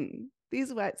fun.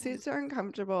 These wetsuits aren't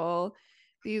comfortable.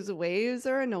 These waves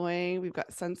are annoying. We've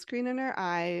got sunscreen in our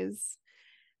eyes.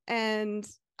 And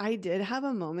I did have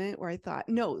a moment where I thought,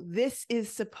 no, this is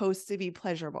supposed to be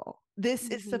pleasurable. This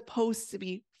is Mhm. supposed to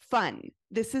be fun.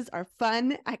 This is our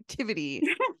fun activity.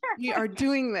 We are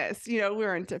doing this.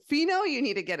 We're in Tofino. You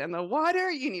need to get in the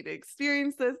water. You need to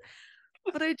experience this.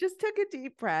 But I just took a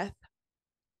deep breath,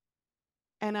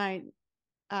 and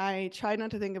I tried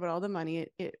not to think about all the money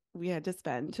we had to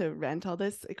spend to rent all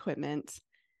this equipment.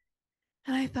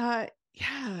 And I thought,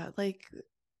 yeah, like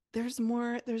there's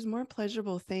more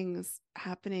pleasurable things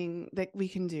happening that we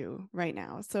can do right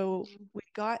now. So we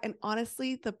got, and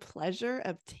honestly, the pleasure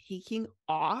of taking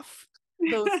off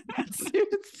those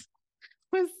suits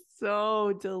was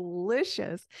so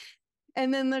delicious.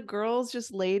 And then the girls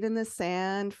just laid in the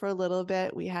sand for a little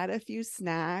bit. We had a few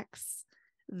snacks.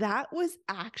 That was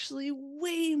actually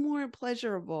way more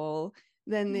pleasurable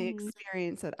than the Mhm.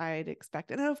 experience that I had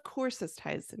expected. And of course, this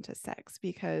ties into sex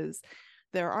because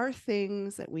there are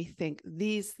things that we think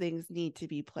these things need to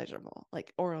be pleasurable,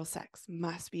 like oral sex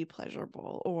must be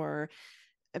pleasurable, or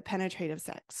a penetrative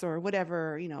sex, or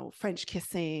whatever, French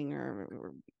kissing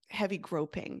or heavy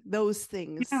groping. Those Yeah.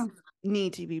 things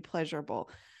need to be pleasurable.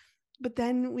 But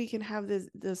then we can have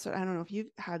this I don't know if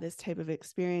you've had this type of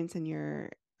experience in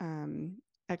your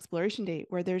exploration date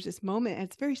where there's this moment, and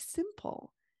it's very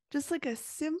simple, just like a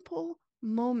simple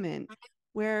moment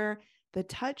where the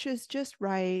touch is just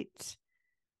right,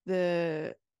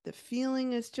 the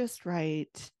feeling is just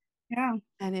right, Yeah.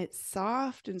 and it's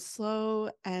soft and slow,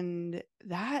 and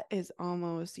that is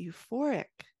almost euphoric,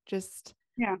 just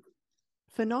Yeah.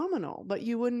 phenomenal, but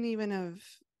you wouldn't even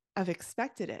have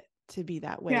expected it to be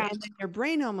that way. Yeah. And then your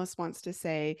brain almost wants to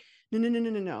say, no, no, no, no,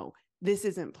 no, no. This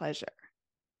isn't pleasure.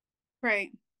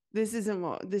 Right. This isn't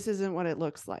what it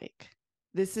looks like.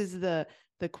 This is the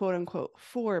quote unquote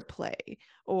foreplay,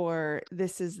 or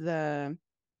this is the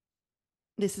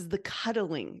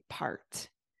cuddling part.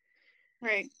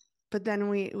 Right. But then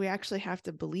we actually have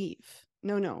to believe,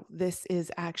 no, no, this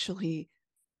is actually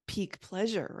peak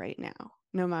pleasure right now,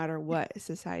 no matter what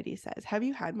society says. Have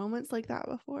you had moments like that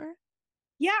before?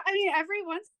 Yeah. I mean, every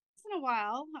once in a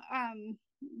while,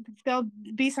 there'll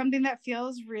be something that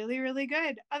feels really, really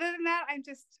good. Other than that, I'm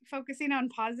just focusing on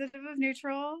positive of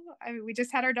neutral. I mean, we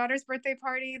just had our daughter's birthday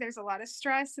party. There's a lot of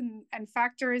stress and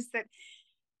factors that,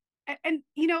 and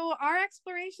our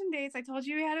exploration dates, I told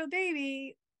you we had a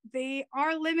baby, they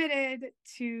are limited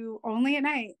to only at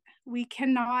night. We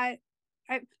cannot,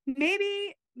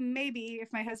 maybe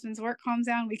if my husband's work calms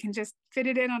down, we can just fit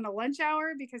it in on a lunch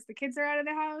hour because the kids are out of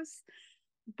the house.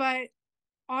 But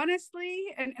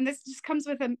honestly, and this just comes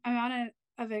with an amount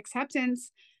of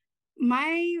acceptance,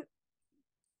 my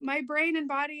my brain and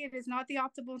body, it is not the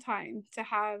optimal time to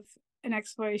have an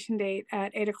exploration date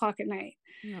at 8 o'clock at night.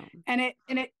 No. And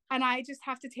I just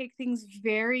have to take things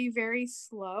very, very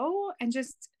slow and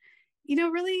just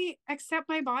really accept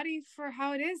my body for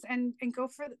how it is, and go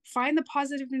for find the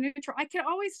positive and neutral. I can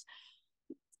always,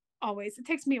 it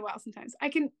takes me a while sometimes, I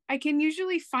can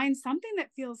usually find something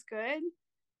that feels good,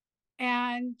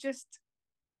 and just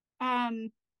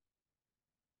um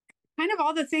kind of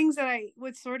all the things that I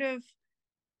would sort of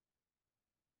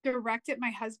direct at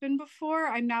my husband before,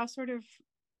 I'm now sort of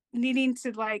needing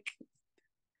to like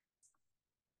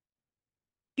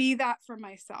be that for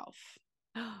myself,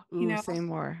 you Ooh, know? say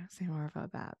more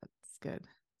about that. That's good.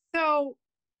 So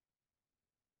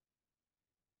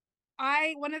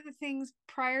one of the things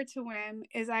prior to WIM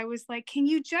is I was like, can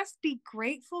you just be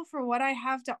grateful for what I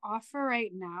have to offer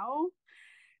right now?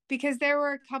 Because there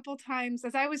were a couple times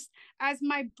as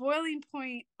my boiling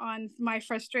point on my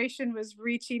frustration was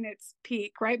reaching its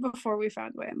peak right before we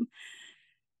found WIM.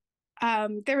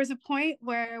 There was a point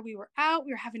where we were out,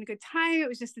 we were having a good time. It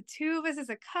was just the two of us as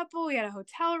a couple. We had a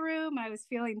hotel room. I was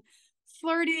feeling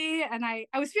flirty, and I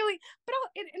was feeling, but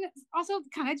it's also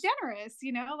kind of generous,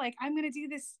 like I'm going to do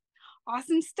this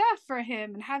awesome stuff for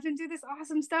him and have him do this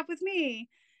awesome stuff with me.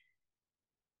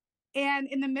 And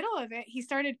in the middle of it, he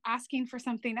started asking for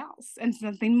something else and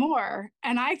something more.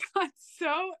 And I got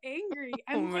so angry.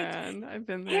 Oh I'm like, man, I've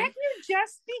been there. can't you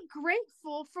just be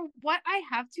grateful for what I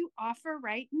have to offer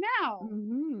right now?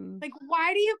 Hmm. Like,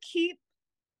 why do you keep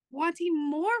wanting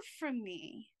more from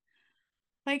me?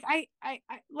 Like,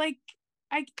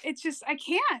 it's just, I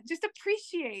can't just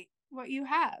appreciate what you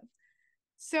have.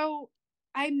 So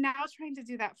I'm now trying to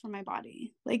do that for my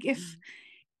body. Like,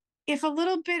 if a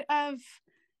little bit of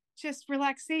just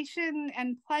relaxation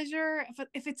and pleasure,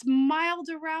 if it's mild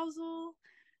arousal,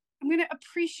 I'm going to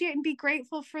appreciate and be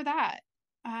grateful for that.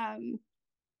 Um,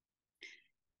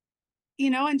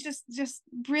 and just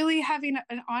really having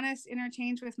an honest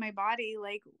interchange with my body,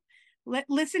 like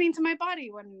listening to my body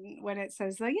when it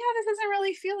says like, yeah, this isn't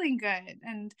really feeling good,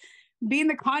 and being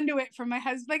the conduit from my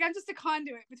husband. Like, I'm just a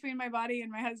conduit between my body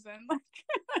and my husband. Like,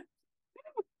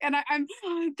 and I'm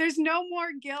there's no more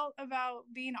guilt about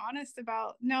being honest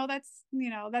about, no,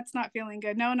 that's not feeling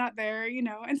good, no, not there,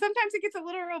 and sometimes it gets a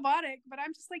little robotic, but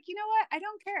I'm just like, you know what, I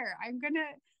don't care. I'm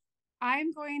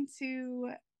going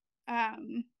to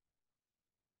um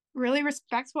really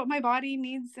respect what my body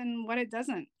needs and what it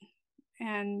doesn't.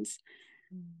 And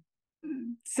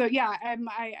so yeah,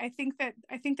 I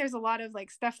think there's a lot of like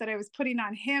stuff that I was putting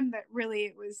on him that really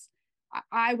it was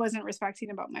I wasn't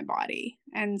respecting about my body.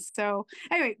 And so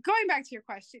anyway, going back to your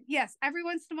question, yes, every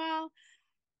once in a while,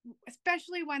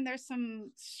 especially when there's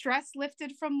some stress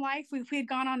lifted from life. We had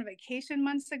gone on a vacation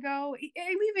months ago,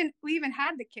 and we even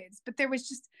had the kids, but there was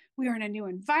just, we were in a new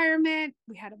environment,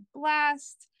 we had a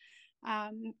blast.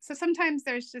 So sometimes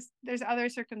there's other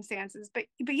circumstances, but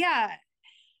yeah,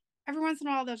 every once in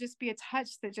a while there'll just be a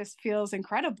touch that just feels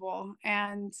incredible,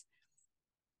 and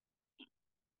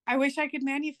I wish I could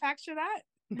manufacture that,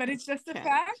 but No, it's just a can't.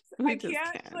 fact. We I just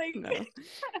can't, can't. like, No.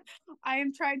 I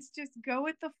am trying to just go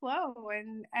with the flow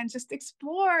and just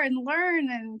explore and learn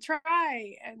and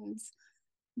try and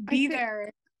I be think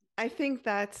there. I think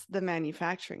that's the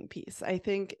manufacturing piece. I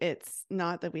think it's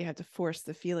not that we have to force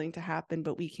the feeling to happen,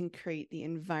 but we can create the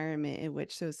environment in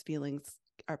which those feelings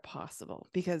are possible.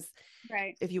 Because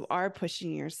Right. if you are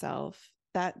pushing yourself,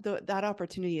 that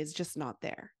opportunity is just not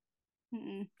there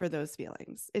Mm-mm. for those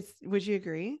feelings. Would you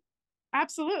agree?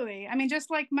 Absolutely. I mean,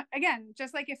 again,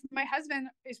 just like if my husband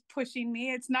is pushing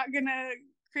me, it's not gonna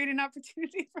create an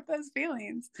opportunity for those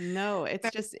feelings. No, So,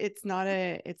 it's not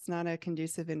a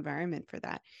conducive environment for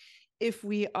that. If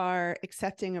we are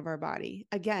accepting of our body,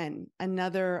 again,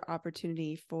 another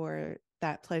opportunity for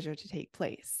that pleasure to take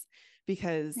place.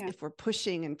 Because yeah. if we're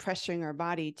pushing and pressuring our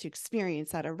body to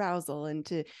experience that arousal and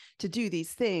to do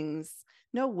these things,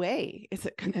 no way is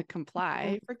it going to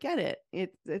comply. Forget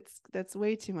it. That's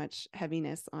way too much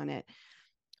heaviness on it.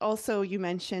 Also, you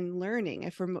mentioned learning.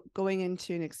 If we're going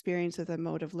into an experience with a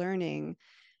mode of learning,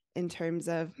 in terms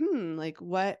of like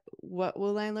what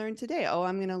will I learn today? Oh,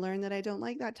 I'm going to learn that I don't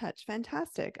like that touch.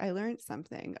 Fantastic, I learned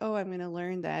something. Oh, I'm going to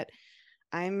learn that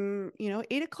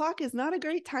 8 o'clock is not a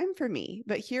great time for me,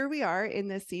 but here we are in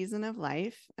this season of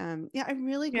life. Yeah, I'm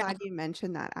really Yeah. glad you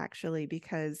mentioned that, actually,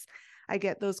 because I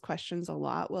get those questions a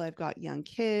lot. Well, I've got young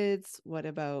kids, what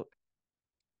about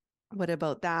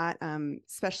that?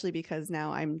 Especially because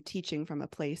now I'm teaching from a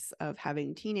place of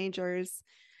having teenagers.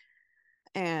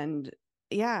 And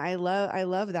yeah, I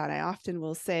love that. I often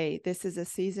will say this is a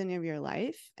season of your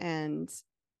life, and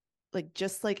like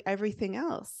just like everything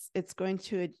else, it's going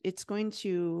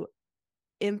to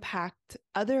impact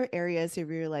other areas of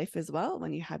your life as well.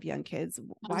 When you have young kids,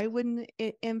 why wouldn't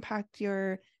it impact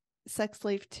your sex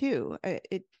life too?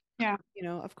 Yeah,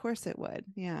 Of course it would.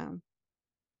 Yeah.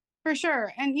 for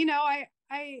sure. And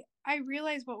I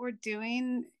realize what we're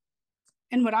doing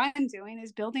and what I'm doing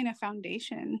is building a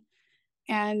foundation,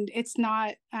 and it's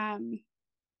not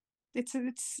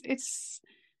it's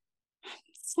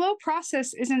slow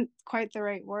process isn't quite the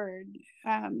right word.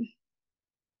 um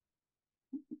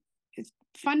it's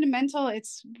fundamental,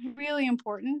 it's really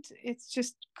important. It's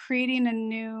just creating a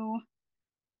new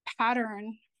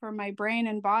pattern for my brain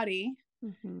and body.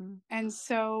 Mm-hmm. And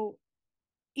so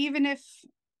even if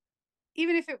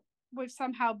it would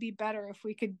somehow be better if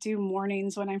we could do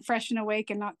mornings when I'm fresh and awake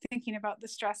and not thinking about the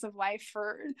stress of life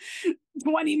for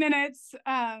 20 minutes,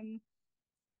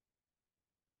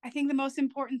 I think the most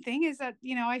important thing is that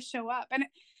I show up. And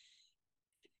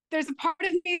there's a part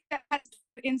of me that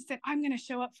instant, I'm going to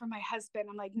show up for my husband.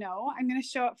 I'm like, no, I'm going to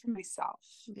show up for myself.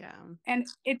 Yeah. And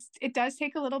it does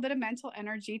take a little bit of mental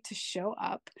energy to show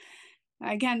up.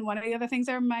 Again, one of the other things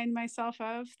I remind myself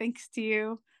of, thanks to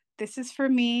you, this is for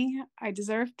me. I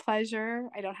deserve pleasure.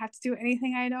 I don't have to do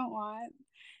anything I don't want.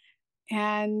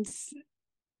 And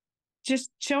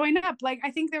just showing up. Like, I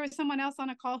think there was someone else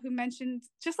on a call who mentioned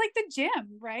just like the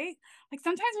gym, right? Like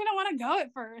sometimes we don't want to go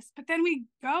at first, but then we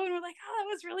go and we're like, oh, that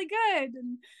was really good.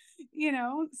 And,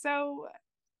 so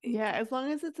Yeah, as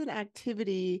long as it's an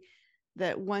activity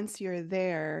that once you're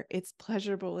there, it's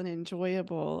pleasurable and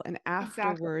enjoyable, and exactly.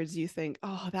 afterwards you think,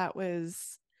 "Oh, that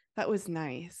was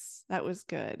nice. That was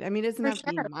good." I mean, it doesn't For have to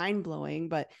be sure. mind-blowing,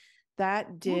 but that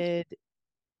Yeah. did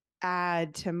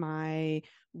add to my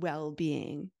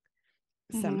well-being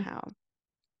Mm-hmm. somehow. And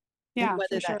Yeah, for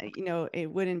whether sure. that,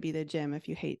 it wouldn't be the gym if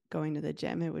you hate going to the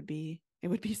gym, it would be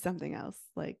something else,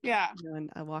 like, Yeah.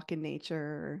 a walk in nature,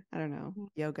 or I don't know, Mhm.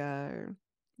 yoga or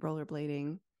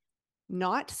rollerblading.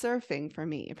 Not surfing for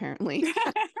me, apparently.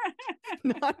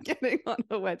 Not getting on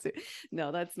a wetsuit.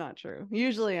 No, that's not true.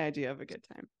 Usually I do have a good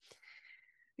time.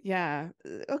 Yeah.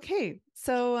 Okay.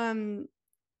 So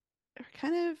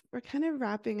we're kind of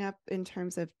wrapping up in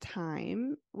terms of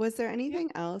time. Was there Yeah.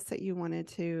 anything else that you wanted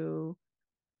to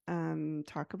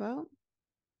talk about?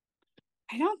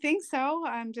 I don't think so.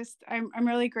 I'm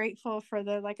really grateful for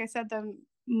like I said, the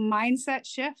mindset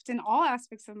shift in all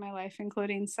aspects of my life,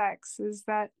 including sex, is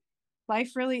that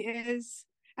life really is,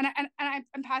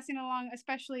 I'm passing along,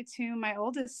 especially to my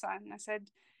oldest son. I said,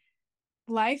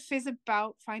 life is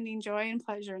about finding joy and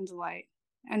pleasure and delight.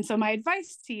 And so my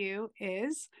advice to you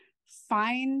is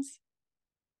find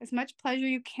as much pleasure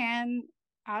you can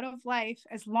out of life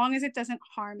as long as it doesn't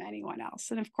harm anyone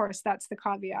else. And of course, that's the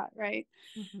caveat, right?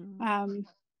 Mhm. Um,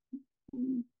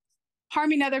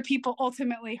 harming other people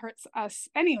ultimately hurts us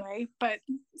anyway, but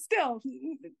still,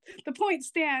 the point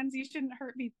stands. You shouldn't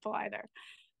hurt people either.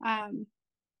 Um,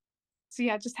 so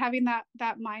yeah, just having that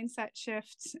mindset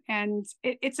shift, and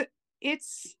it's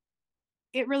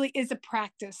it really is a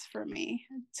practice for me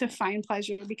to Yeah. find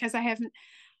pleasure, because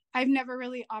I've never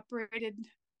really operated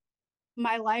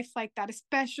my life like that,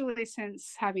 especially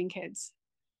since having kids.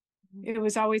 Mhm. It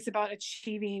was always about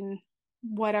achieving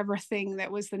whatever thing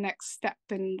that was the next step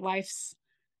in life's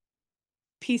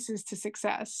pieces to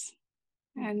success.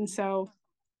 And Mhm. so,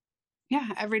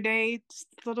 yeah, every day, just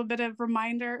a little bit of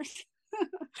reminder,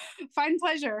 find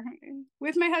pleasure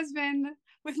with my husband,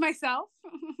 with myself,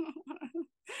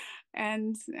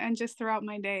 and just throughout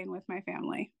my day and with my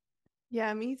family.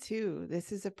 Yeah, me too.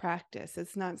 This is a practice.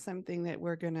 It's not something that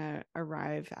we're going to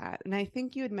arrive at. And I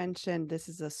think you had mentioned this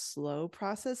is a slow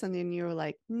process. And then you were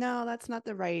like, no, that's not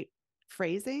the right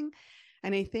phrasing.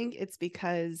 And I think it's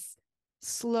because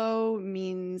slow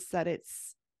means that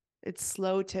it's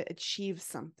slow to achieve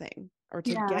something or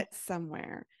to Yeah. get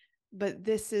somewhere. But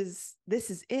this is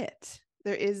it.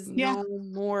 There is Yeah. no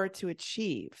more to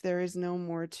achieve. There is no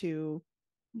more to,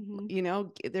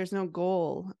 Mm-hmm. there's no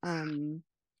goal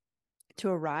to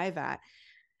arrive at.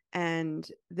 And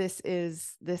this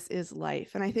is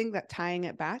life. And I think that tying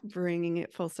it back, bringing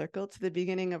it full circle to the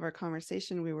beginning of our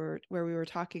conversation, we were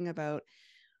talking about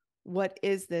what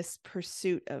is this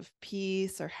pursuit of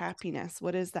peace or happiness,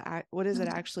 what does it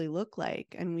actually look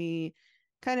like, and we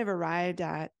kind of arrived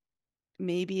at,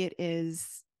 maybe it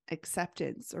is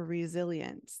acceptance or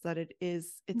resilience, that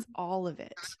it's all of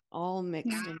it, all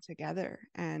mixed Yeah. in together.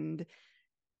 And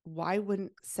why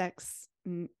wouldn't sex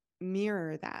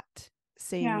mirror that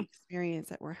same Yeah. experience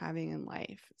that we're having in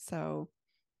life? So,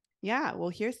 yeah, well,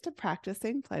 here's to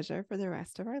practicing pleasure for the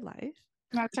rest of our life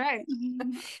That's right.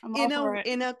 I'm in all a for it.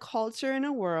 in a culture, in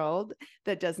a world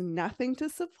that does nothing to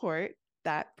support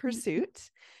that pursuit,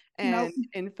 and Nope.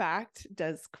 in fact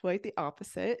does quite the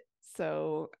opposite.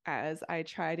 So, as I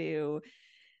try to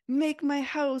make my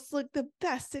house look the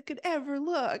best it could ever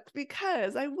look,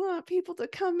 because I want people to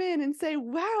come in and say,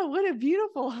 wow, what a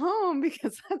beautiful home,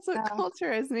 because that's what Yeah.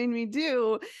 culture has made me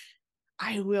do,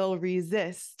 I will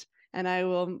resist and I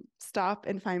will stop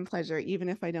and find pleasure, even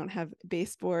if I don't have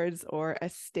baseboards or a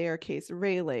staircase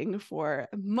railing for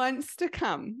months to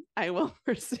come. I will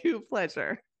pursue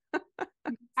pleasure.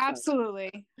 So,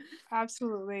 Absolutely.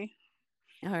 Absolutely.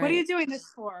 all What are you right. doing this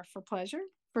for? For pleasure?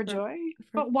 For For, joy?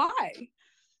 for But why?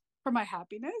 For my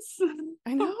happiness?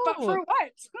 I But for know,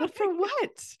 what? but for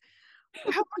what?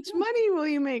 How much money will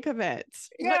you make of it?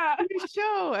 What Yeah. can you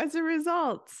show as a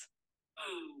result?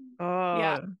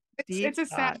 Yeah. Oh, It's deep a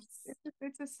sad thoughts.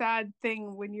 it's a sad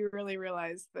thing when you really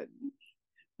realize that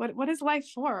what is life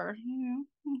for?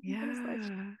 What is life?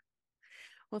 Yeah.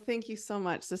 Well, thank you so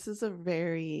much. This is a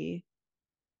very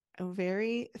a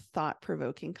very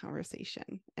thought-provoking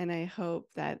conversation. And I hope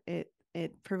that it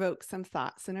provokes some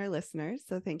thoughts in our listeners.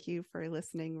 So thank you for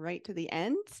listening right to the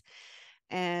end.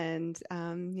 And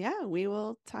yeah, we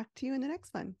will talk to you in the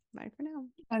next one. Bye for now.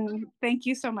 And thank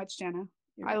you so much, Jana.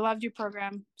 I loved your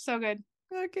program. So good.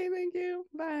 Okay, thank you.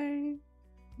 Bye.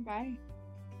 Bye.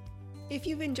 If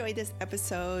you've enjoyed this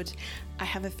episode, I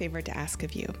have a favor to ask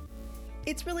of you.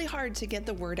 It's really hard to get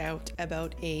the word out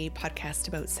about a podcast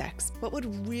about sex. What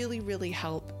would really, really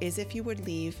help is if you would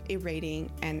leave a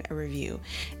rating and a review.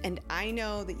 And I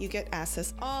know that you get asked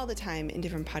this all the time in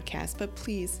different podcasts, but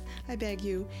please, I beg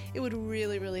you, it would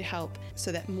really, really help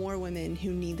so that more women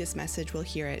who need this message will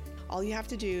hear it. All you have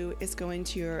to do is go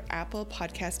into your Apple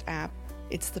Podcast app.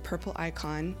 It's the purple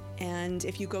icon. And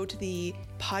if you go to the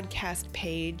podcast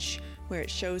page where it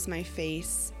shows my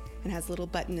face, and has a little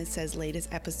button that says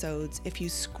latest episodes. If you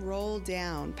scroll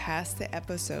down past the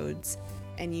episodes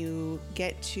and you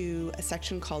get to a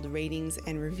section called ratings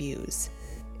and reviews,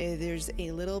 there's a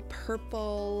little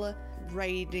purple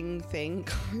writing thing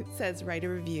that says write a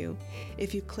review.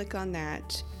 If you click on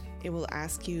that, it will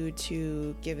ask you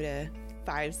to give it a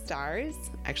 5 stars.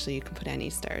 Actually, you can put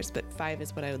any stars, but 5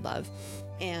 is what I would love.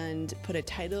 And put a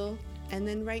title and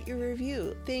then write your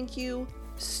review. Thank you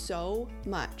so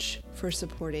much for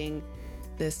supporting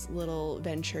this little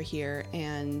venture here,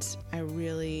 and I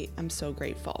really am so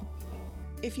grateful.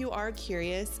 If you are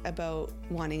curious about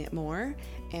wanting it more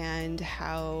and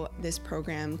how this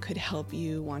program could help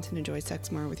you want and enjoy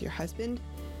sex more with your husband,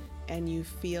 and you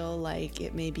feel like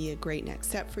it may be a great next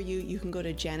step for you, you can go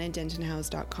to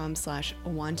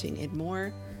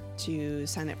janadentonhouse.com/wantingitmore to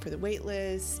sign up for the wait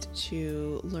list,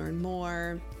 to learn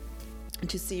more,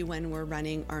 to see when we're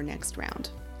running our next round.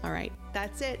 All right,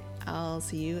 that's it. I'll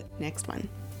see you next one.